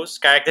Zuko's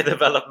character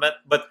development.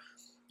 But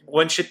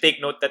one should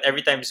take note that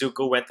every time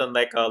Zuko went on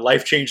like a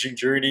life-changing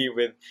journey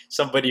with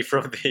somebody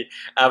from the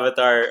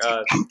Avatar,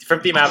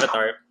 from Team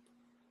Avatar,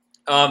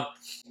 um,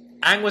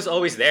 Aang was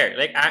always there.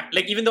 Like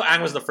even though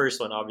Aang was the first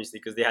one, obviously,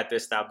 because they had to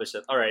establish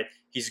that, all right,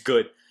 he's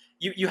good.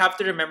 You have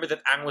to remember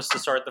that Aang was the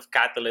sort of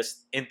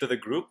catalyst into the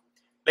group.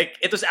 Like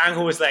it was Aang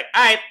who was like,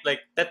 alright,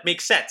 like that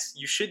makes sense.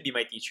 You should be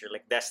my teacher,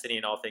 like destiny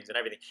and all things and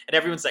everything. And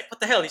everyone's like, what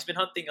the hell? He's been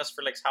hunting us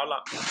for like how long?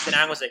 Then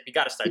Aang was like, we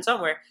gotta start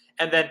somewhere.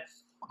 And then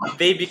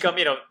they become,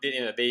 they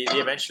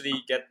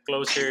eventually get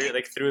closer,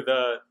 like through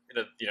the,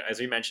 as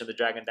we mentioned, the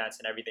dragon dance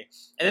and everything.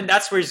 And then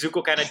that's where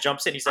Zuko kind of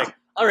jumps in. He's like,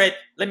 all right,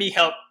 let me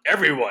help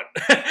everyone.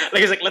 Like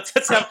he's like, let's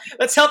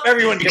help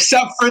everyone get,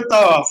 Except for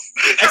Toph.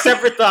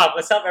 except for Top.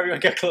 Let's help everyone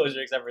get closer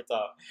except for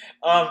Top.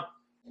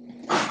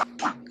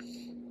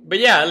 But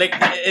yeah, like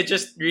it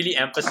just really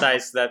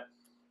emphasized that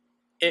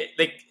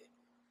like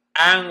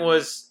Aang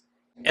was,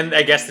 and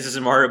I guess this is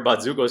more about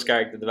Zuko's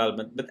character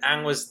development, but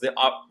Aang was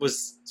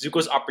was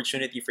Zuko's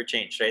opportunity for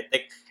change, right?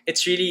 Like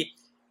it's really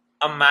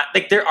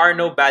like there are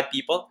no bad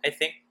people. I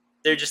think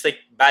they're just like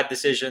bad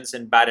decisions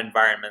and bad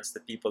environments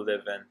that people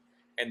live in,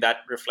 and that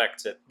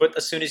reflects it. But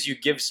as soon as you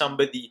give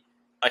somebody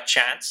a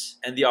chance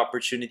and the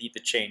opportunity to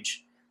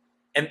change,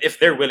 and if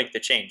they're willing to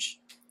change,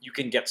 you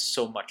can get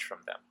so much from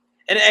them.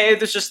 And it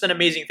was just an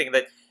amazing thing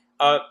that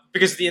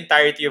because the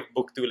entirety of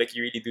book 2, like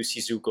you really do see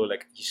Zuko,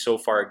 like he's so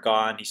far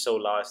gone, he's so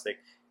lost, like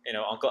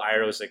Uncle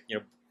Iroh's like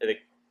like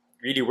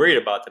really worried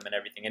about him and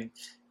everything. And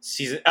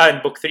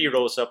and book 3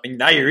 rolls up, and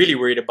now you're really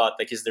worried about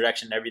like his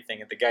direction and everything,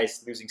 and the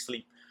guy's losing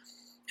sleep.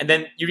 And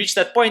then you reach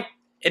that point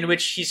in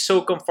which he's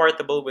so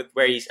comfortable with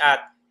where he's at.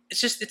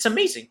 It's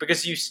amazing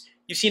because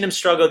you've seen him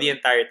struggle the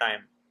entire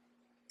time,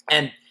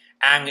 and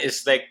Aang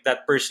is like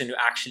that person who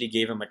actually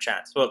gave him a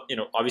chance. Well,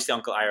 obviously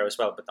Uncle Iroh as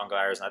well, but Uncle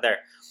Iroh's not there.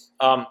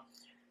 And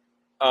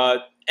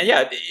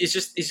yeah, it's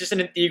just an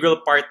integral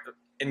part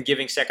in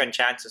giving second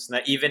chances.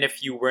 Now, even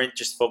if you weren't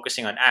just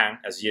focusing on Aang,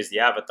 as he is the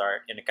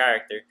Avatar in a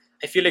character,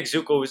 I feel like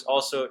Zuko is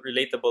also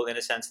relatable in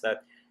a sense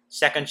that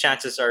second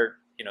chances are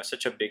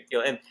such a big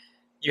deal, and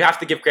you have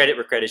to give credit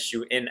where credit's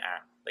due in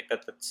Aang. Like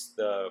that's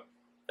the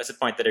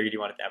point that I really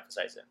wanted to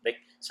emphasize. In like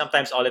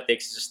sometimes all it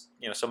takes is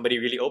just somebody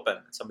really open,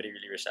 somebody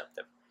really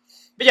receptive.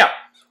 But yeah,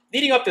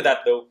 leading up to that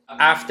though,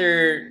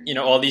 after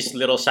all these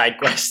little side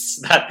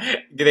quests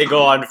that they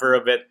go on for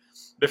a bit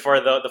before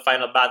the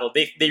final battle,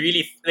 they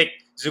really like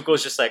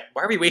Zuko's just like,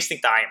 why are we wasting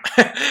time?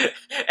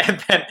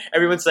 And then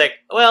everyone's like,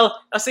 well,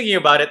 I was thinking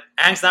about it.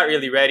 Aang's not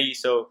really ready,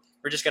 so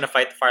we're just gonna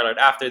fight the Fire Lord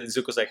after. Then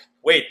Zuko's like,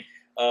 wait,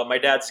 my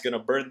dad's gonna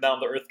burn down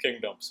the Earth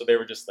Kingdom. So they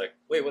were just like,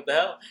 wait, what the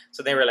hell?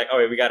 So they were like, oh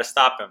wait, we gotta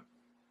stop him.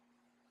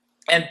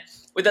 And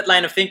with that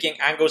line of thinking,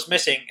 Aang goes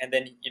missing, and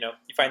then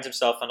he finds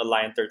himself on a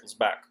lion turtle's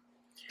back.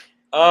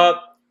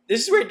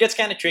 This is where it gets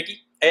kind of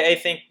tricky. I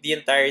think the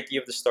entirety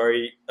of the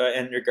story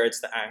in regards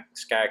to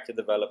Aang's character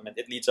development,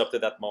 it leads up to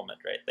that moment,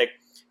 right? Like,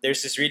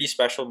 there's this really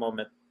special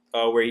moment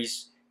where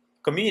he's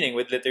communing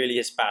with literally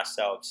his past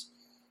selves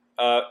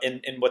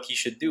in what he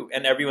should do.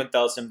 And everyone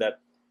tells him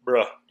that,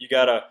 bruh, you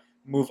gotta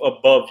move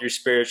above your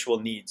spiritual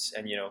needs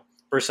and,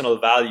 personal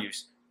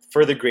values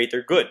for the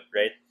greater good,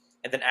 right?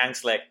 And then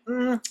Aang's like,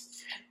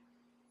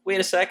 wait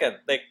a second,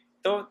 like,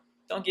 don't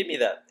give me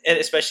that. And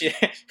especially,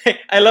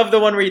 I love the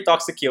one where he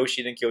talks to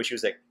Kyoshi, and Kyoshi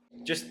was like,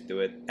 just do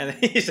it. And then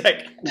he's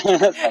like,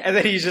 and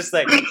then he's just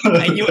like,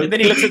 I knew. And then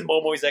he looks at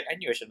Momo, he's like, I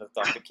knew I shouldn't have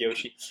talked to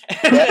Kyoshi.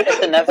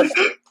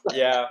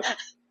 Yeah.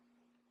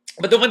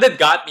 But the one that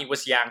got me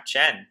was Yang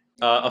Chen,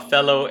 a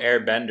fellow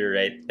airbender,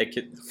 right? Like,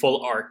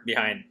 full arc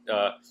behind,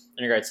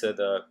 in regards to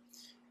the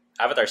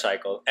Avatar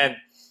cycle. And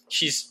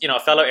she's, a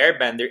fellow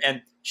airbender,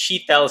 and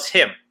she tells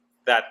him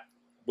that,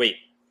 wait,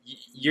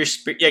 your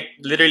spirit, like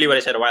literally what I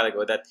said a while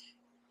ago, that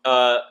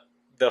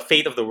the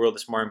fate of the world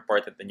is more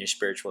important than your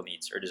spiritual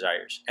needs or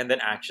desires. And then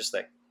Aang's just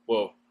like,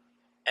 whoa.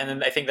 And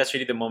then I think that's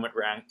really the moment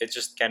where Aang, it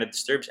just kind of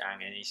disturbs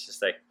Aang, and he's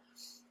just like,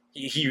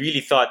 he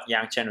really thought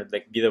Yang Chen would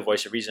like be the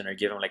voice of reason or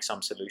give him like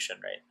some solution,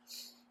 right?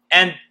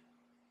 And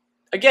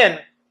again,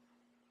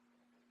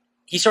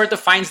 he sort of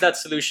finds that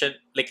solution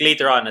like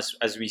later on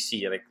as we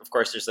see. Like, of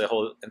course, there's the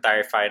whole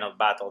entire final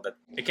battle that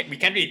we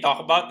can't really talk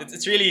about.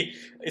 It's really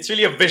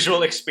a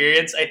visual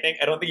experience. I think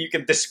I don't think you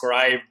can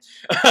describe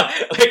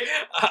like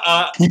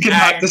you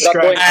cannot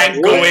describe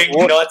Aang going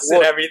nuts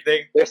and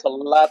everything. There's a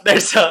lot.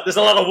 There's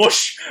a lot of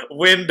whoosh,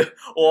 wind,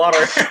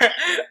 water,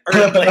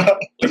 or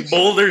like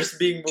boulders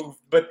being moved.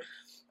 But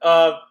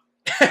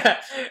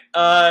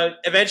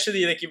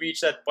eventually, like you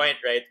reach that point,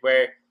 right,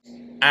 where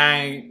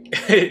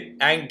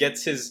Aang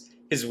gets his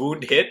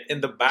wound hit in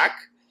the back,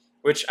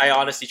 which I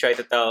honestly try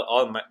to tell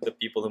all the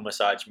people who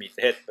massage me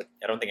to hit, but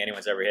I don't think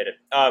anyone's ever hit it.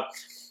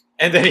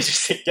 And then he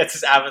just gets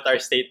his avatar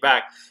state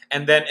back.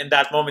 And then in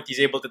that moment, he's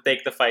able to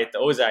take the fight to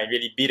Ozai and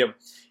really beat him.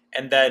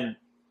 And then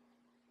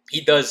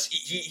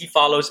he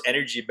follows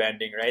energy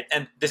bending, right?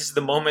 And this is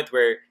the moment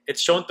where it's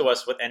shown to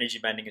us what energy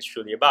bending is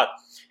truly about.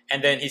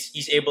 And then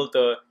he's able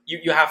to,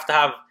 you have to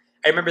have,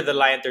 I remember the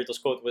Lion Turtles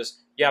quote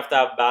was, you have to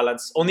have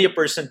balance. Only a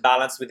person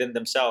balanced within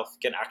themselves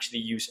can actually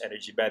use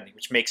energy bending,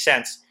 which makes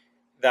sense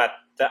that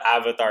the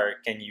Avatar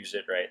can use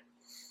it, right?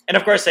 And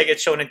of course, like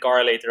it's shown in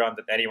Korra later on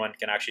that anyone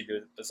can actually do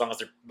it as long as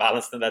they're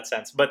balanced in that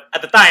sense. But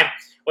at the time,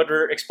 what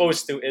we're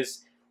exposed to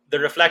is the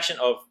reflection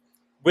of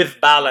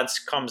with balance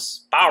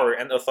comes power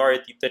and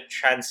authority to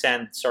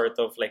transcend sort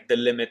of like the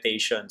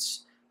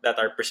limitations that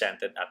are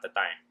presented at the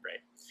time, right?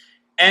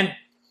 And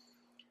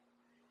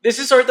this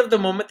is sort of the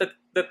moment that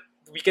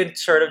we can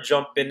sort of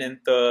jump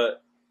into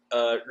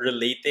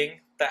relating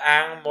to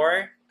Aang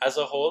more as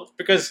a whole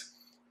because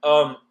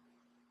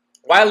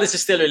while this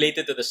is still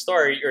related to the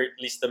story, or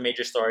at least the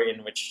major story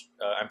in which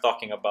I'm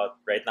talking about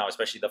right now,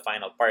 especially the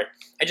final part,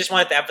 I just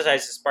wanted to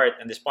emphasize this part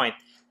and this point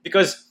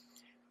because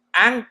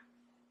Aang,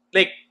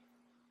 like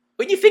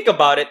when you think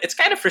about it, it's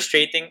kind of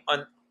frustrating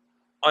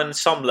on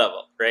some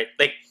level, right?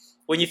 Like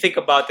when you think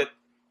about it,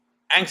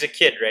 Aang's a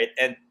kid, right?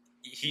 And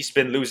he's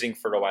been losing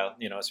for a while,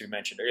 as we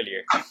mentioned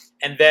earlier.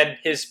 And then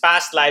his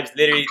past lives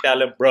literally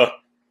tell him, bro,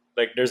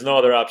 like there's no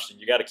other option.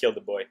 You got to kill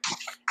the boy.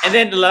 And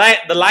then the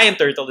lion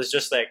turtle is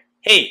just like,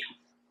 hey,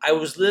 I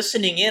was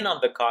listening in on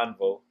the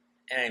convo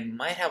and I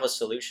might have a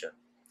solution.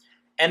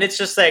 And it's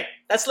just like,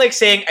 that's like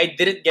saying I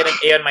didn't get an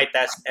A on my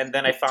test and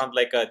then I found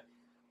the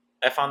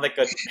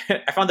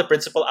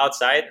principal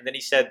outside and then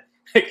he said,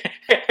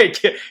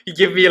 he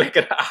gave me like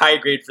a high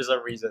grade for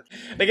some reason.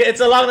 Like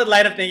it's along that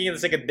line of thinking.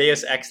 It's like a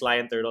Deus Ex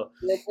lion turtle,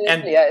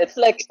 and Yeah, it's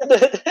like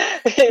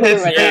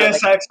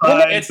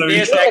it's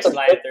Deus Ex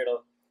lion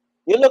turtle.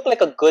 You look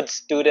like a good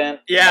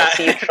student. Yeah, I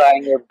see you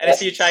trying your best. and I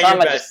see you trying your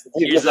best.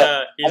 I'm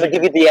gonna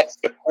give you the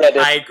extra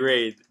credit. High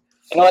grade.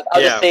 You know what?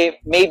 I'll just say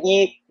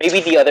maybe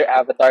the other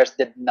avatars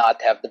did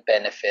not have the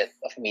benefit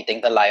of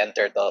meeting the lion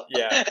turtle.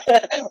 Yeah,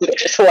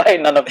 which is why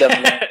none of them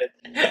learned it.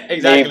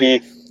 Exactly.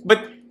 Maybe.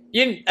 But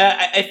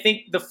I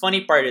think the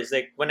funny part is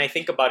like when I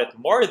think about it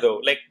more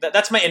though, like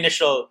that's my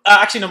initial.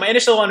 Actually, no, my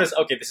initial one was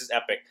okay. This is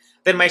epic.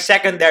 Then my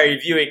secondary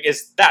viewing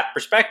is that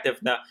perspective.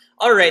 Now,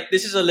 all right,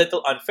 this is a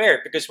little unfair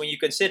because when you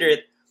consider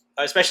it,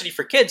 especially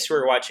for kids who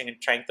are watching and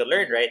trying to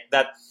learn, right,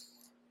 that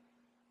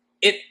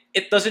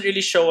it doesn't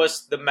really show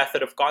us the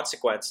method of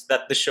consequence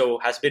that the show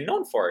has been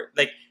known for.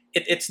 Like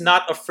it's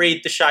not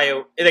afraid to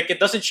it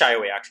doesn't shy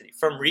away actually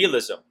from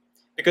realism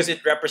because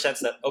it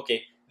represents that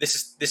okay, this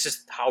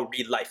is how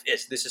real life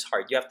is. This is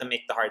hard. You have to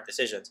make the hard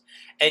decisions,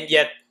 and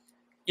yet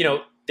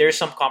there's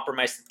some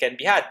compromise that can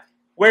be had.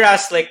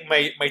 Whereas like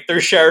my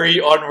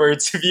tertiary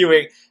onwards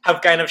viewing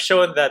have kind of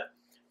shown that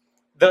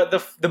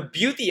the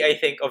beauty I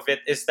think of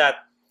it is that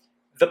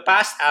the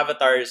past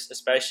avatars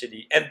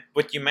especially, and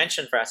what you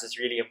mentioned for us is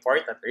really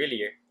important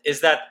earlier,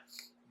 is that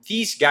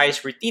these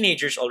guys were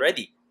teenagers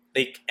already.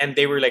 And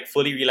they were like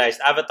fully realized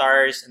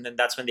avatars, and then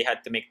that's when they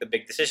had to make the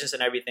big decisions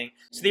and everything.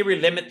 So they were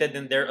limited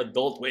in their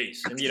adult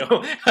ways. And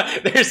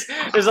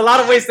there's a lot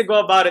of ways to go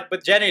about it,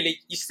 but generally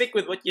you stick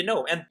with what you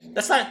know. And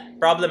that's not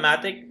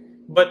problematic,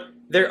 but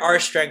there are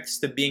strengths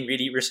to being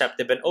really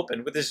receptive and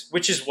open,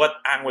 which is what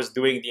Aang was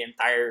doing the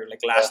entire like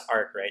last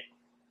arc, right?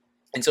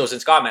 And so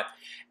since Comet.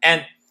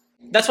 And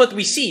that's what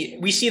we see.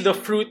 We see the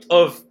fruit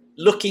of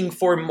looking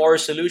for more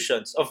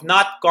solutions, of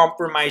not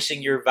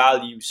compromising your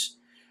values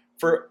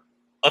for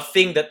a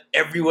thing that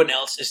everyone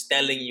else is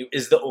telling you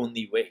is the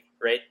only way,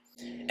 right?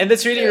 And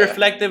that's really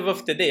reflective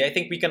of today. I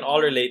think we can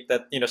all relate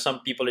that, some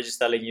people are just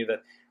telling you that,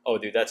 oh,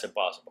 dude, that's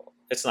impossible.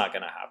 It's not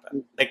going to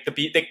happen. Like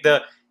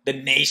the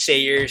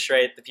naysayers,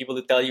 right? The people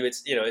who tell you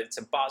it's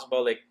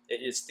impossible. Like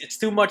it's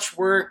too much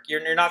work.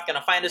 You're not going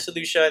to find a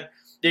solution.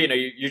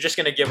 You're just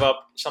going to give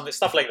up,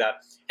 stuff like that.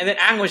 And then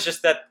Aang was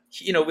just that,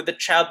 with the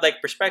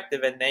childlike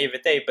perspective and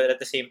naivete, but at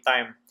the same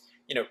time,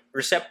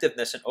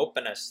 receptiveness and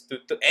openness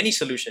to any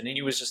solution. And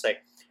he was just like,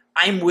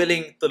 I'm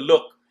willing to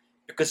look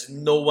because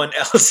no one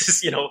else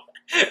is,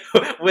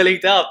 willing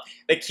to help.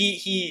 Like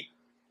he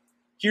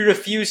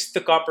refused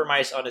to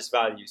compromise on his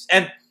values.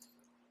 And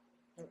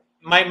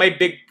my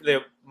big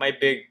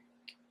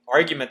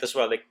argument as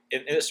well, like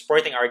in a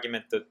supporting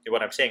argument to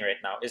what I'm saying right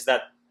now, is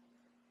that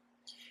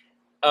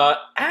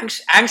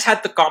Aang's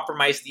had to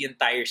compromise the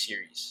entire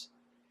series,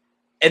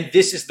 and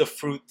this is the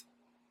fruit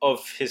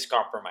of his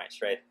compromise,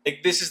 right?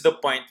 Like this is the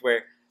point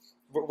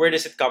where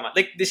does it come out?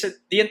 Like this is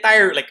the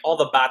entire like all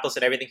the battles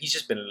and everything. He's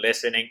just been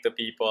listening to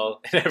people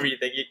and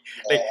everything.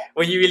 Like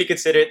when you really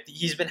consider it,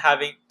 he's been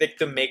having like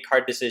to make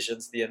hard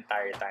decisions the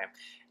entire time.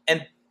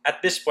 And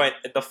at this point,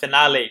 at the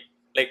finale,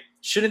 like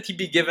shouldn't he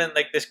be given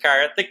like this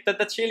carrot? Like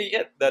that's really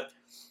it. That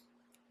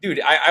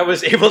dude, I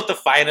was able to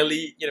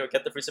finally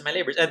get the fruits of my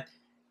labors. And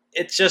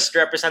it's just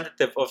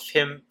representative of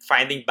him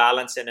finding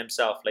balance in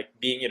himself, like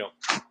being,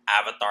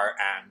 Avatar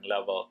Aang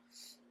level.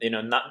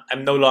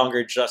 I'm no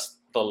longer just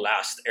the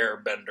last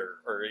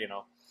airbender, or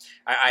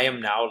I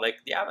am now like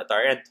the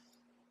Avatar. And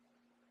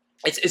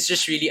it's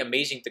just really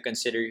amazing to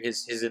consider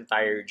his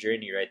entire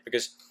journey, right?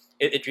 Because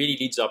it really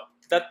leads up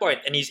to that point,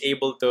 and he's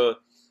able to,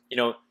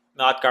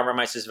 not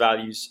compromise his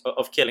values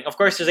of killing. Of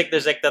course,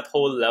 there's like that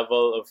whole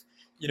level of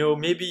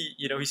maybe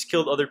he's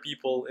killed other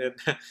people in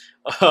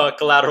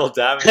collateral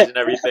damage and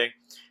everything.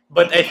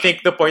 But I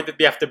think the point that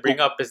we have to bring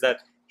up is that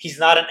he's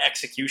not an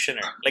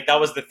executioner. Like that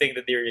was the thing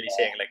that they were really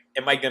saying. Like,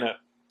 am I gonna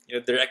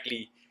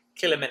directly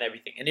kill him and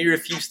everything, and he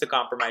refused to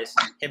compromise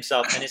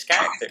himself and his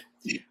character,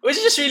 which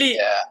is just really,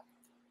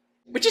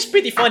 which is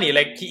pretty funny.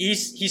 Like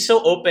he's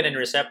so open and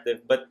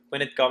receptive, but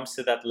when it comes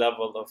to that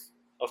level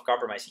of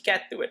compromise, he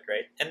can't do it,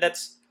 right? And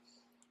it's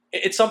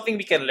something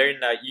we can learn.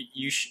 That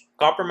you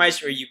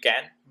compromise where you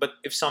can, but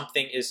if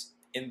something is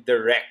in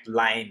direct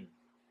line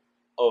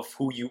of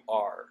who you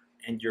are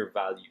and your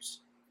values,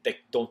 like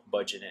don't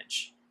budge an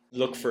inch.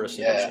 Look for a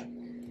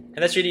solution,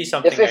 and that's really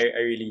something I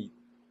really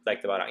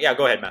liked about it. Yeah,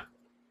 go ahead, man.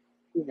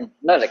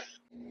 No, like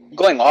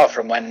going off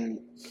from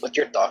what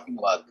you're talking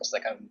about, because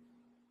like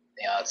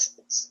it's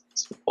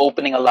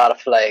opening a lot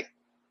of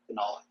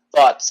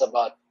thoughts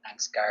about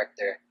Aang's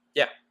character.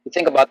 Yeah, you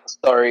think about the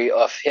story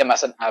of him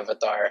as an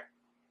avatar.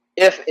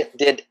 If it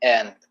did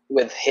end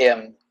with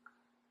him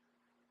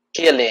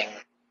killing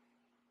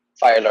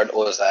Fire Lord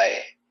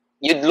Ozai,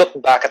 you'd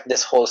look back at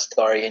this whole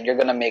story and you're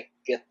gonna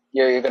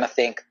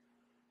think,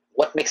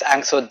 what makes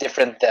Aang so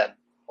different then?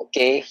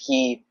 Okay,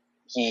 he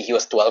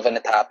was 12 when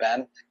it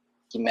happened.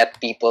 He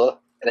met people,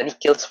 and then he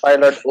kills Fire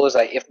Lord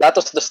Ozai. If that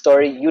was the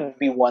story, you'd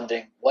be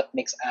wondering, what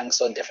makes Aang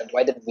so different?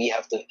 Why did we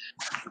have to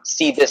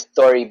see this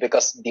story?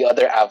 Because the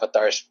other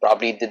avatars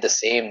probably did the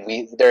same.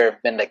 There have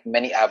been like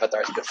many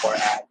avatars before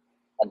Aang.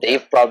 And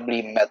they've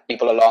probably met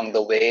people along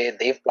the way.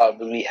 They've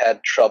probably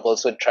had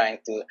troubles with trying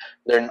to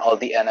learn all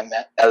the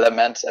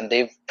elements, and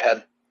they've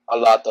had a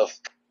lot to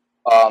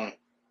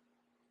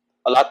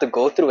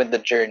go through in the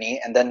journey.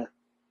 And then,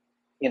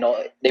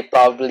 they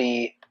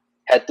probably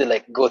had to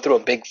like go through a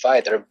big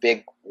fight or a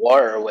big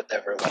war or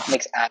whatever. What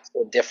makes Aang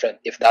so different?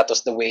 If that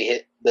was the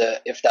way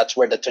if that's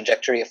where the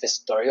trajectory of his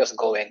story was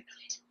going,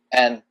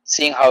 and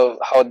seeing how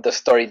the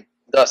story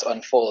does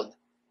unfold,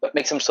 what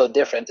makes him so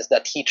different is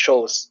that he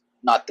chose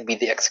not to be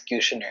the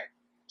executioner.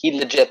 He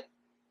legit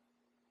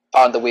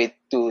found a way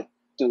to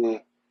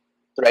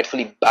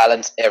rightfully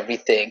balance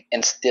everything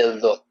and still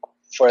look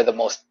for the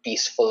most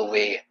peaceful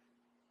way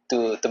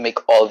to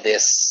make all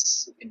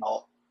this,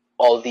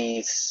 all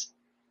these.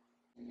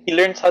 He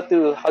learns how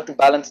to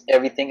balance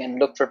everything and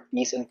look for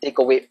peace and take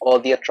away all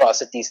the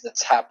atrocities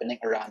that's happening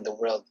around the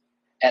world,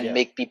 and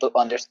make people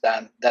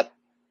understand that,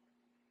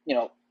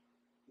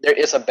 there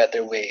is a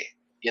better way.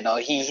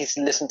 He's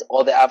listened to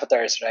all the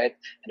avatars, right?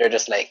 And they're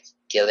just like,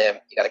 kill him,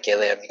 you gotta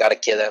kill him, you gotta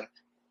kill him.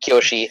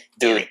 Kyoshi,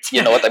 dude,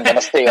 you know what I'm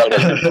gonna say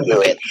already,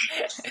 do it.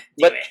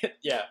 But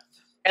yeah.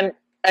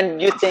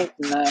 And you think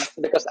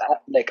because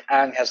like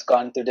Aang has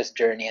gone through this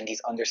journey and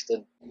he's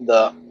understood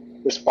the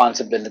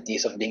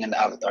responsibilities of being an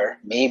avatar,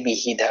 maybe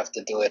he'd have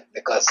to do it,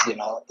 because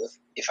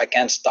if I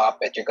can't stop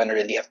it, you're gonna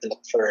really have to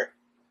look for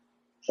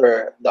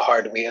the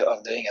hard way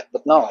of doing it.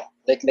 But no,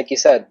 like you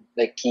said,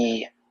 like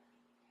he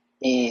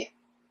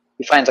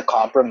finds a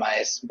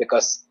compromise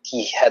because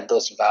he had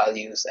those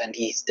values and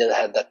he still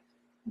had that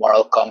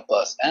moral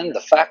compass, and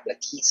the fact that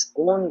he's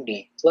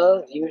only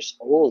 12 years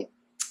old.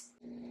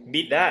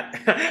 Beat that.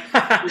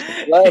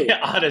 Right.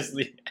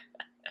 Honestly.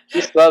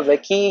 He's 12.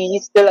 Like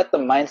he's still at the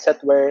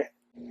mindset where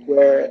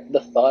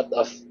the thought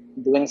of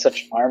doing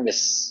such harm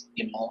is,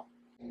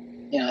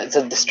 it's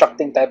a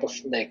destructing type of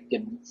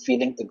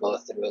feeling to go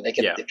through. Like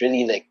it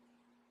really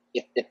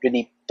it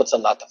really puts a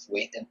lot of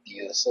weight into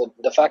you. So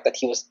the fact that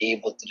he was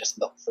able to just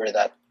look for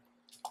that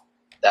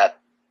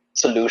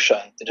solution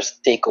to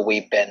just take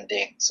away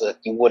bending so that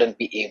you wouldn't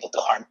be able to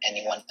harm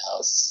anyone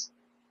else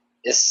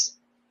is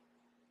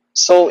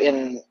so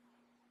in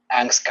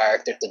Aang's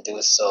character to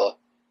do so.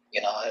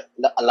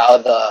 Allow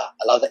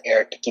the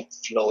air to keep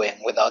flowing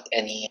without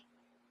any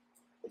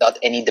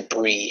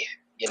debris,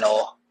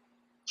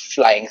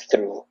 flying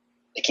through.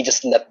 Like he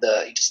just let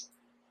the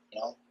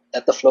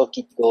flow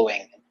keep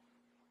going.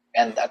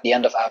 And at the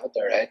end of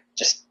Avatar, right,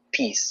 just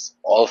peace.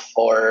 All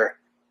four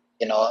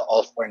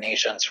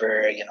nations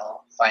were,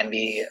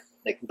 finally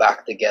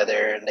back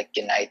together,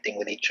 uniting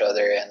with each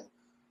other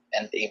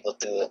and able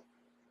to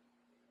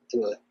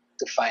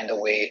find a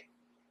way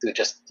to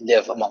just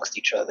live amongst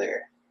each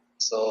other.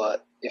 So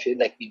if you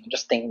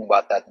just thinking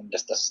about that in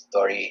just a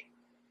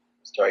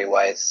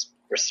story-wise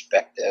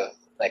perspective,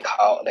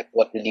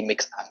 what really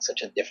makes Aang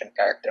such a different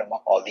character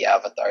among all the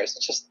avatars,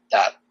 it's just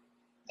that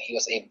he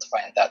was able to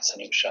find that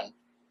solution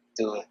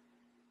to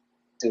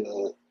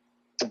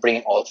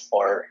bring all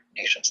four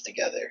nations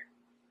together.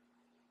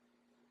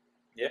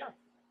 Yeah.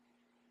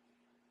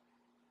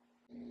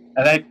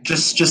 And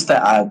just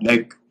to add,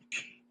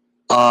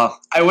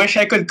 I wish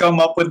I could come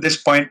up with this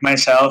point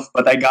myself,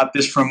 but I got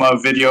this from a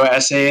video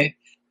essay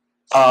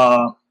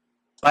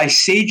by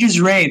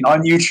Sage's Reign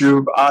on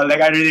YouTube. I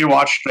really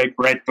watched right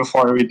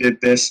before we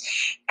did this,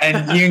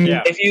 and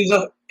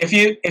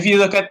if you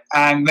look at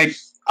Aang,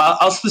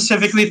 I'll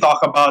specifically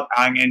talk about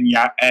Aang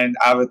and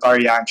Avatar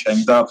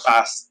Yangcheng, the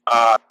past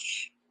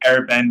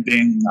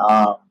airbending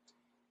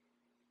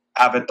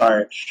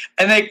avatar,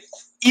 and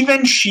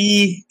even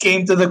she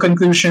came to the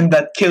conclusion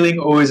that killing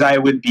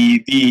Ozai would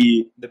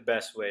be the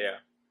best way. Yeah.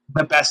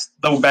 The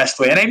best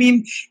way. And I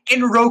mean,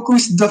 in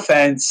Roku's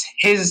defense,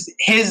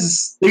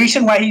 the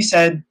reason why he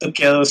said to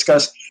kill was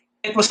because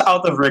it was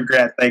out of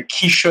regret.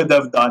 He should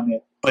have done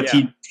it, but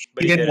he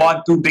didn't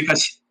want to,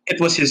 because it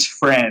was his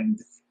friend.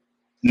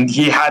 And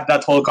he had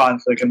that whole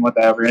conflict and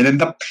whatever. And then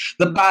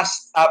the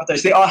past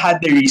avatars, they all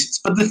had their reasons.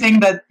 But the thing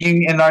that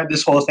in our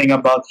this whole thing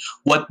about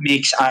what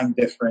makes Aang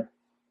different,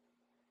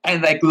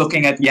 and like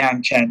looking at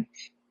Yang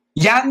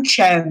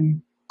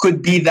Chen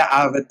could be the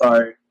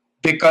avatar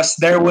because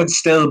there would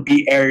still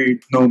be air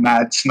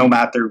nomads no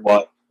matter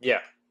what. Yeah.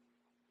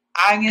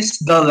 Aang is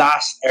the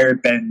last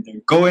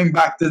airbender, going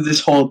back to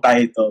this whole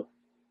title.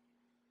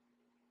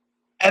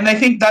 And I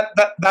think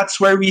that's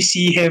where we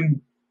see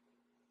him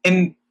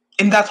in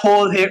that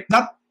whole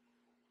not,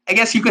 I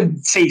guess you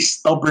could say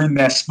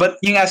stubbornness, but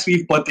yung as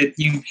we've put it,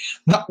 yung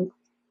not,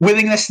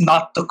 willingness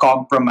not to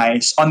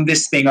compromise on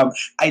this thing of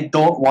I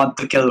don't want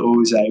to kill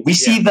Ozai. We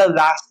see the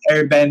last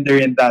airbender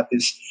in that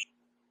is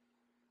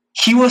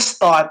he was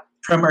taught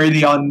from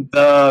early on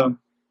the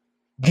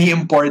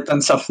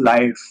importance of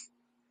life.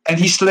 And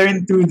he's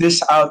learned through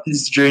this out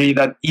his journey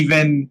that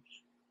even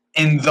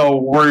in the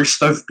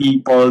worst of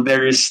people,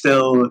 there is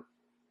still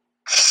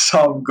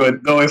some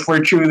good. Though if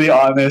we're truly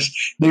honest,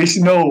 there's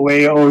no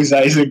way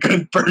Ozai is a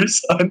good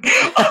person.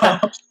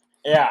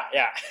 Yeah.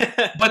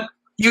 But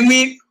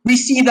we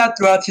see that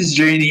throughout his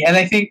journey, and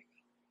I think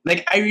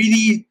like I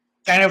really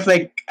kind of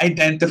like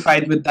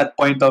identified with that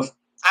point of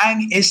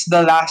Aang is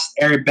the last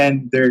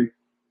airbender.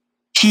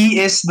 He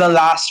is the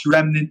last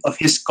remnant of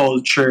his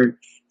culture.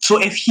 So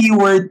if he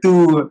were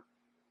to,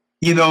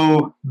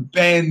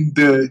 bend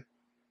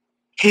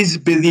his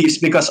beliefs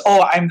because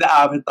I'm the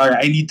avatar,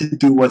 I need to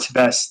do what's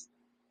best,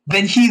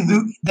 then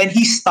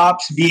he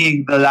stops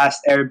being the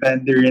last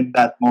airbender in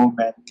that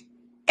moment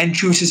and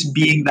chooses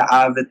being the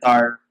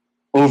avatar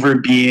over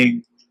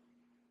being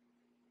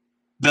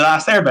the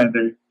last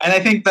airbender. And I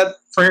think that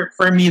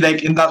for me,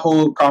 like in that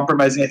whole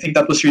compromising, I think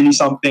that was really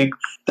something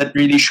that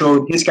really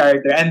showed his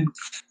character. And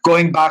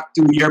going back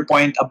to your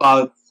point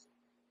about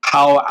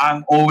how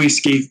Ang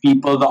always gave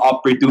people the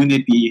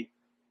opportunity,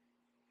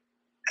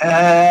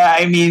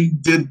 I mean,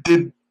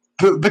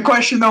 the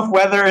question of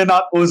whether or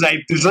not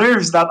Ozai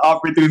deserves that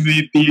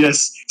opportunity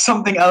is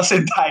something else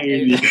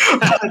entirely.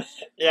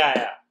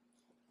 Yeah.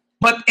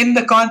 But in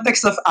the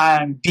context of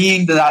Aang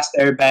being the last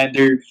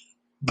airbender,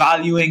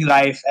 valuing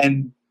life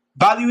and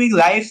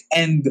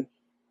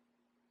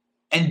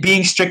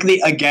being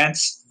strictly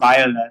against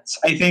violence,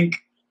 I think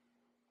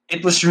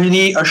it was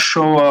really a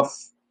show of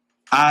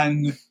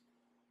Aang,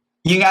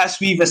 as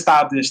we've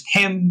established,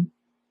 him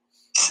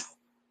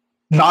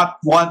not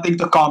wanting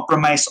to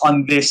compromise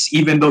on this,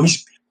 even though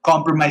he's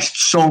compromised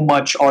so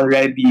much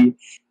already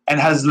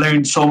and has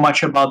learned so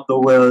much about the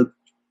world.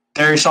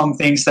 There are some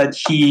things that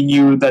he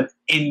knew that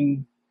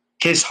in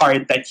his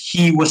heart that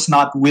he was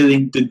not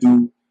willing to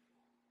do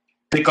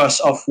because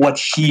of what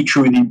he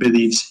truly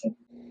believes in.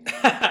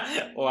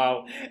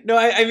 Wow. No,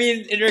 I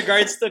mean in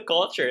regards to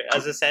culture,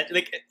 as a sense,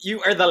 like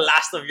you are the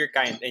last of your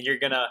kind, and you're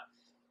gonna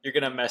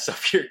mess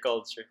up your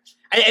culture.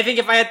 I think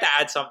if I had to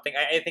add something,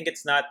 I think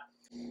it's not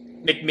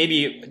like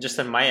maybe just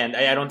on my end.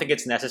 I don't think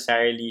it's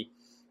necessarily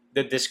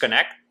the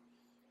disconnect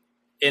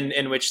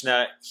in which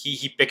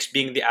he picks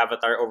being the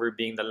avatar over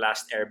being the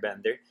last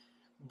airbender,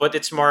 but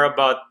it's more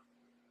about,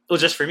 well,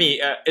 just for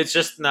me, it's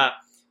just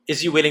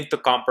is he willing to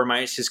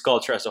compromise his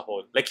culture as a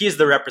whole? Like he is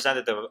the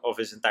representative of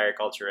his entire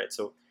culture, right?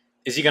 So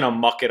is he gonna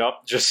muck it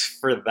up just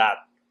for that,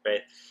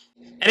 right?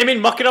 And I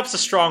mean, muck it up's a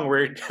strong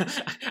word.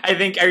 I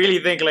really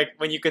think like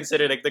when you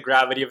consider like the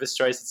gravity of his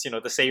choice, it's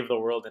to save the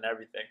world and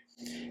everything.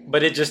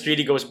 But it just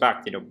really goes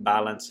back to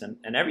balance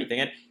and everything.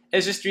 And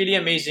it's just really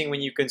amazing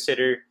when you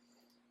consider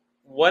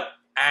what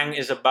Aang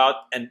is about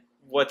and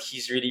what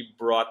he's really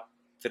brought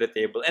to the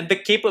table. And the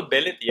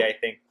capability, I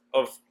think,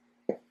 of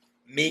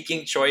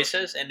making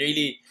choices and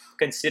really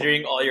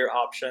considering all your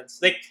options.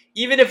 Like,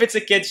 even if it's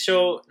a kid's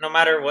show, no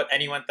matter what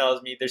anyone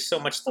tells me, there's so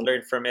much to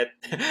learn from it.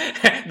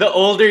 The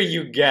older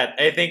you get,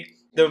 I think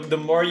the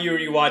more you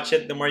rewatch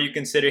it, the more you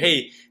consider,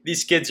 hey,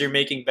 these kids are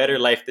making better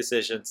life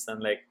decisions than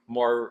like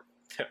more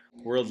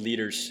world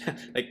leaders.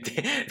 Like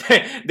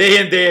day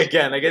and day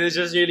again. Like it's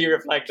just really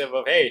reflective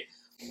of, hey,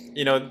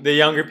 the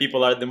younger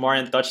people are, the more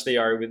in touch they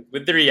are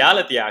with the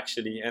reality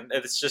actually. And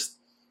it's just,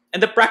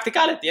 and the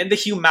practicality and the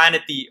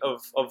humanity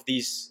of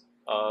these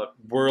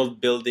world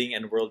building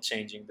and world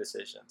changing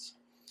decisions.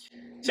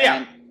 So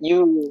yeah,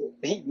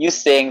 you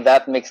saying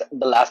that makes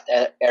the last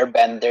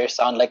Airbender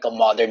sound like a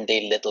modern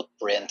day Little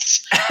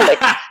Prince.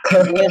 Like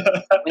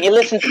when you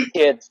listen to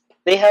kids,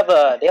 they have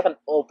an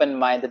open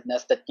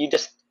mindedness that you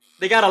just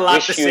they got a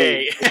lot to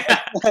say.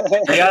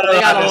 They got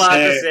a lot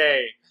to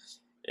say.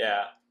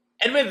 Yeah,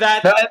 and with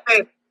that,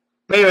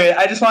 wait,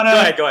 I just want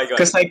to go ahead.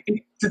 Because like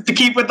to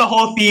keep with the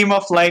whole theme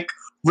of like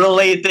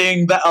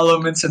relating the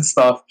elements and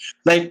stuff.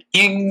 Like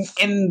in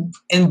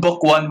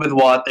book 1 with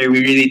Water, we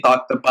really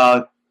talked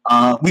about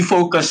we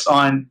focused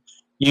on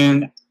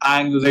Aang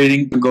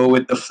learning to go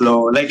with the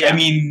flow. Like yeah. I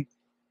mean,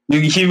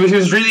 he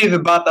was really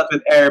about that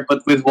with Air,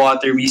 but with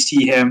Water we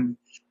see him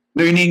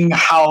learning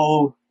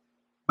how.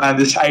 Man,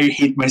 I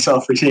hate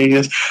myself for saying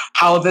this.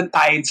 How the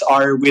tides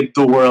are with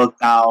the world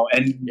now,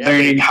 and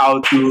learning how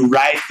to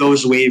ride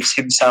those waves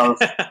himself.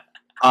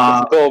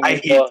 Let's go, I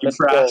hate Miko. you, Let's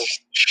go.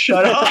 Frash.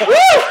 Shut up.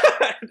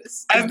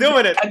 He's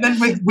doing it.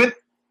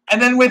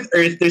 And then with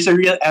Earth, there's a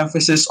real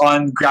emphasis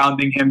on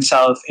grounding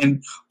himself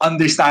in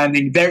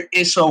understanding there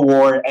is a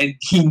war and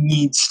he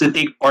needs to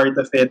take part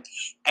of it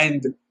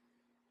and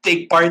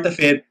take part of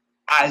it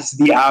as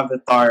the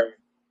Avatar.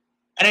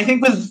 And I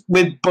think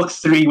with book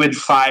 3 with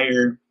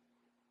Fire,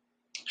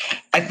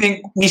 I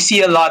think we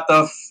see a lot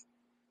of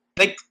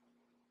like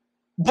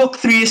book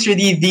 3 is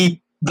really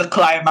the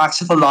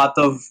climax of a lot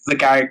of the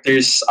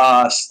characters'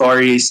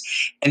 stories,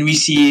 and we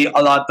see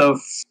a lot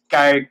of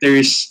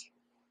characters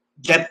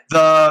get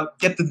the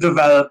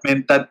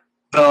development that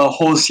the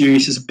whole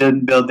series has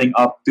been building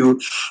up to.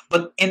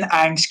 But in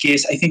Aang's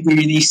case, I think we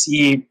really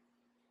see.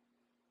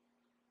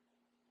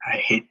 I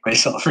hate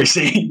myself for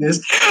saying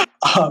this.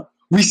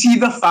 We see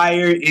the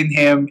fire in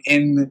him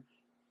in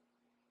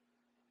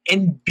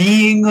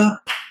being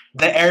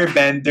the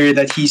airbender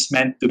that he's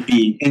meant to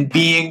be, in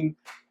being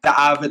the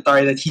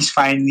avatar that he's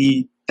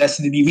finally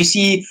destined to be. We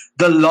see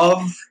the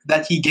love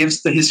that he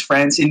gives to his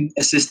friends in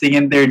assisting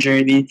in their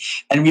journey,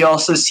 and we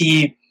also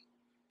see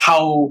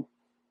how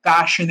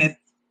passionate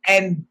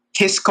and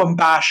his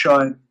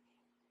compassion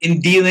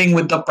in dealing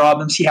with the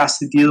problems he has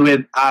to deal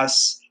with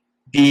as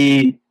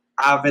the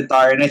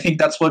avatar. And I think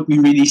that's what we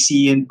really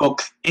see in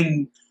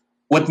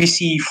what we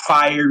see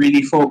Fire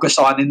really focus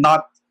on, and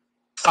not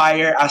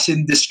fire as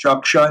in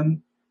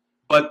destruction,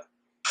 but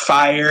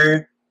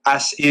fire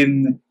as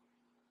in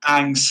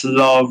Aang's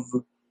love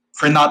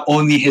for not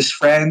only his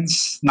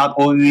friends, not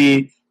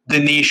only the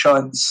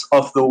nations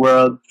of the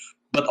world,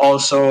 but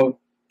also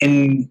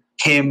in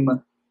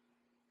him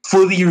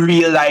fully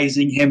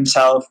realizing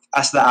himself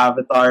as the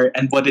Avatar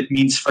and what it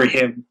means for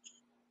him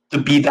to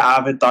be the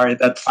Avatar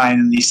that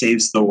finally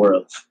saves the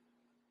world.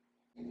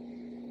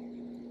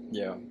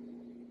 Yeah.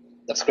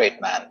 That's great,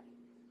 man.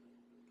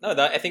 No,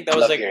 I think that I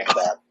was love like hearing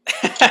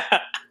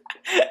that.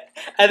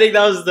 I think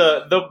that was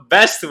the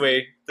best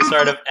way to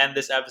sort of end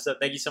this episode.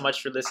 Thank you so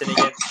much for listening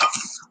in.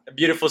 A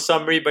beautiful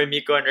summary by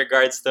Miko in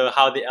regards to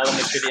how the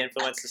elements really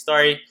influence the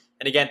story.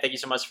 And again, thank you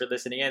so much for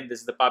listening in. This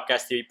is the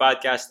Podcast Theory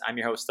Podcast. I'm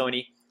your host,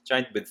 Tony,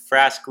 joined with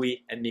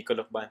Fraskui and Miko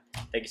Lukban.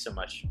 Thank you so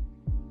much.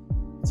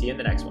 See you in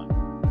the next one.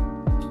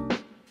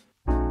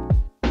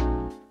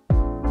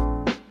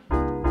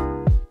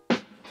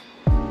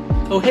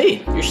 Oh,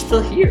 hey, you're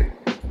still here.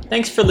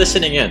 Thanks for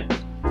listening in.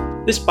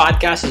 This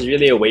podcast is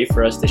really a way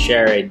for us to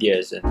share our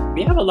ideas, and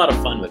we have a lot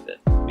of fun with it.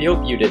 We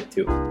hope you did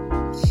too.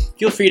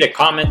 Feel free to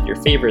comment your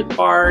favorite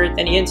part,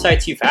 any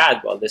insights you've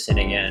had while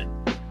listening in,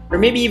 or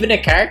maybe even a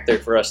character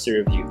for us to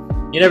review.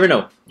 You never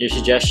know, your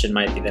suggestion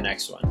might be the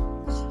next one.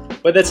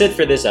 But that's it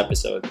for this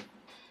episode.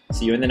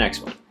 See you in the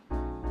next one.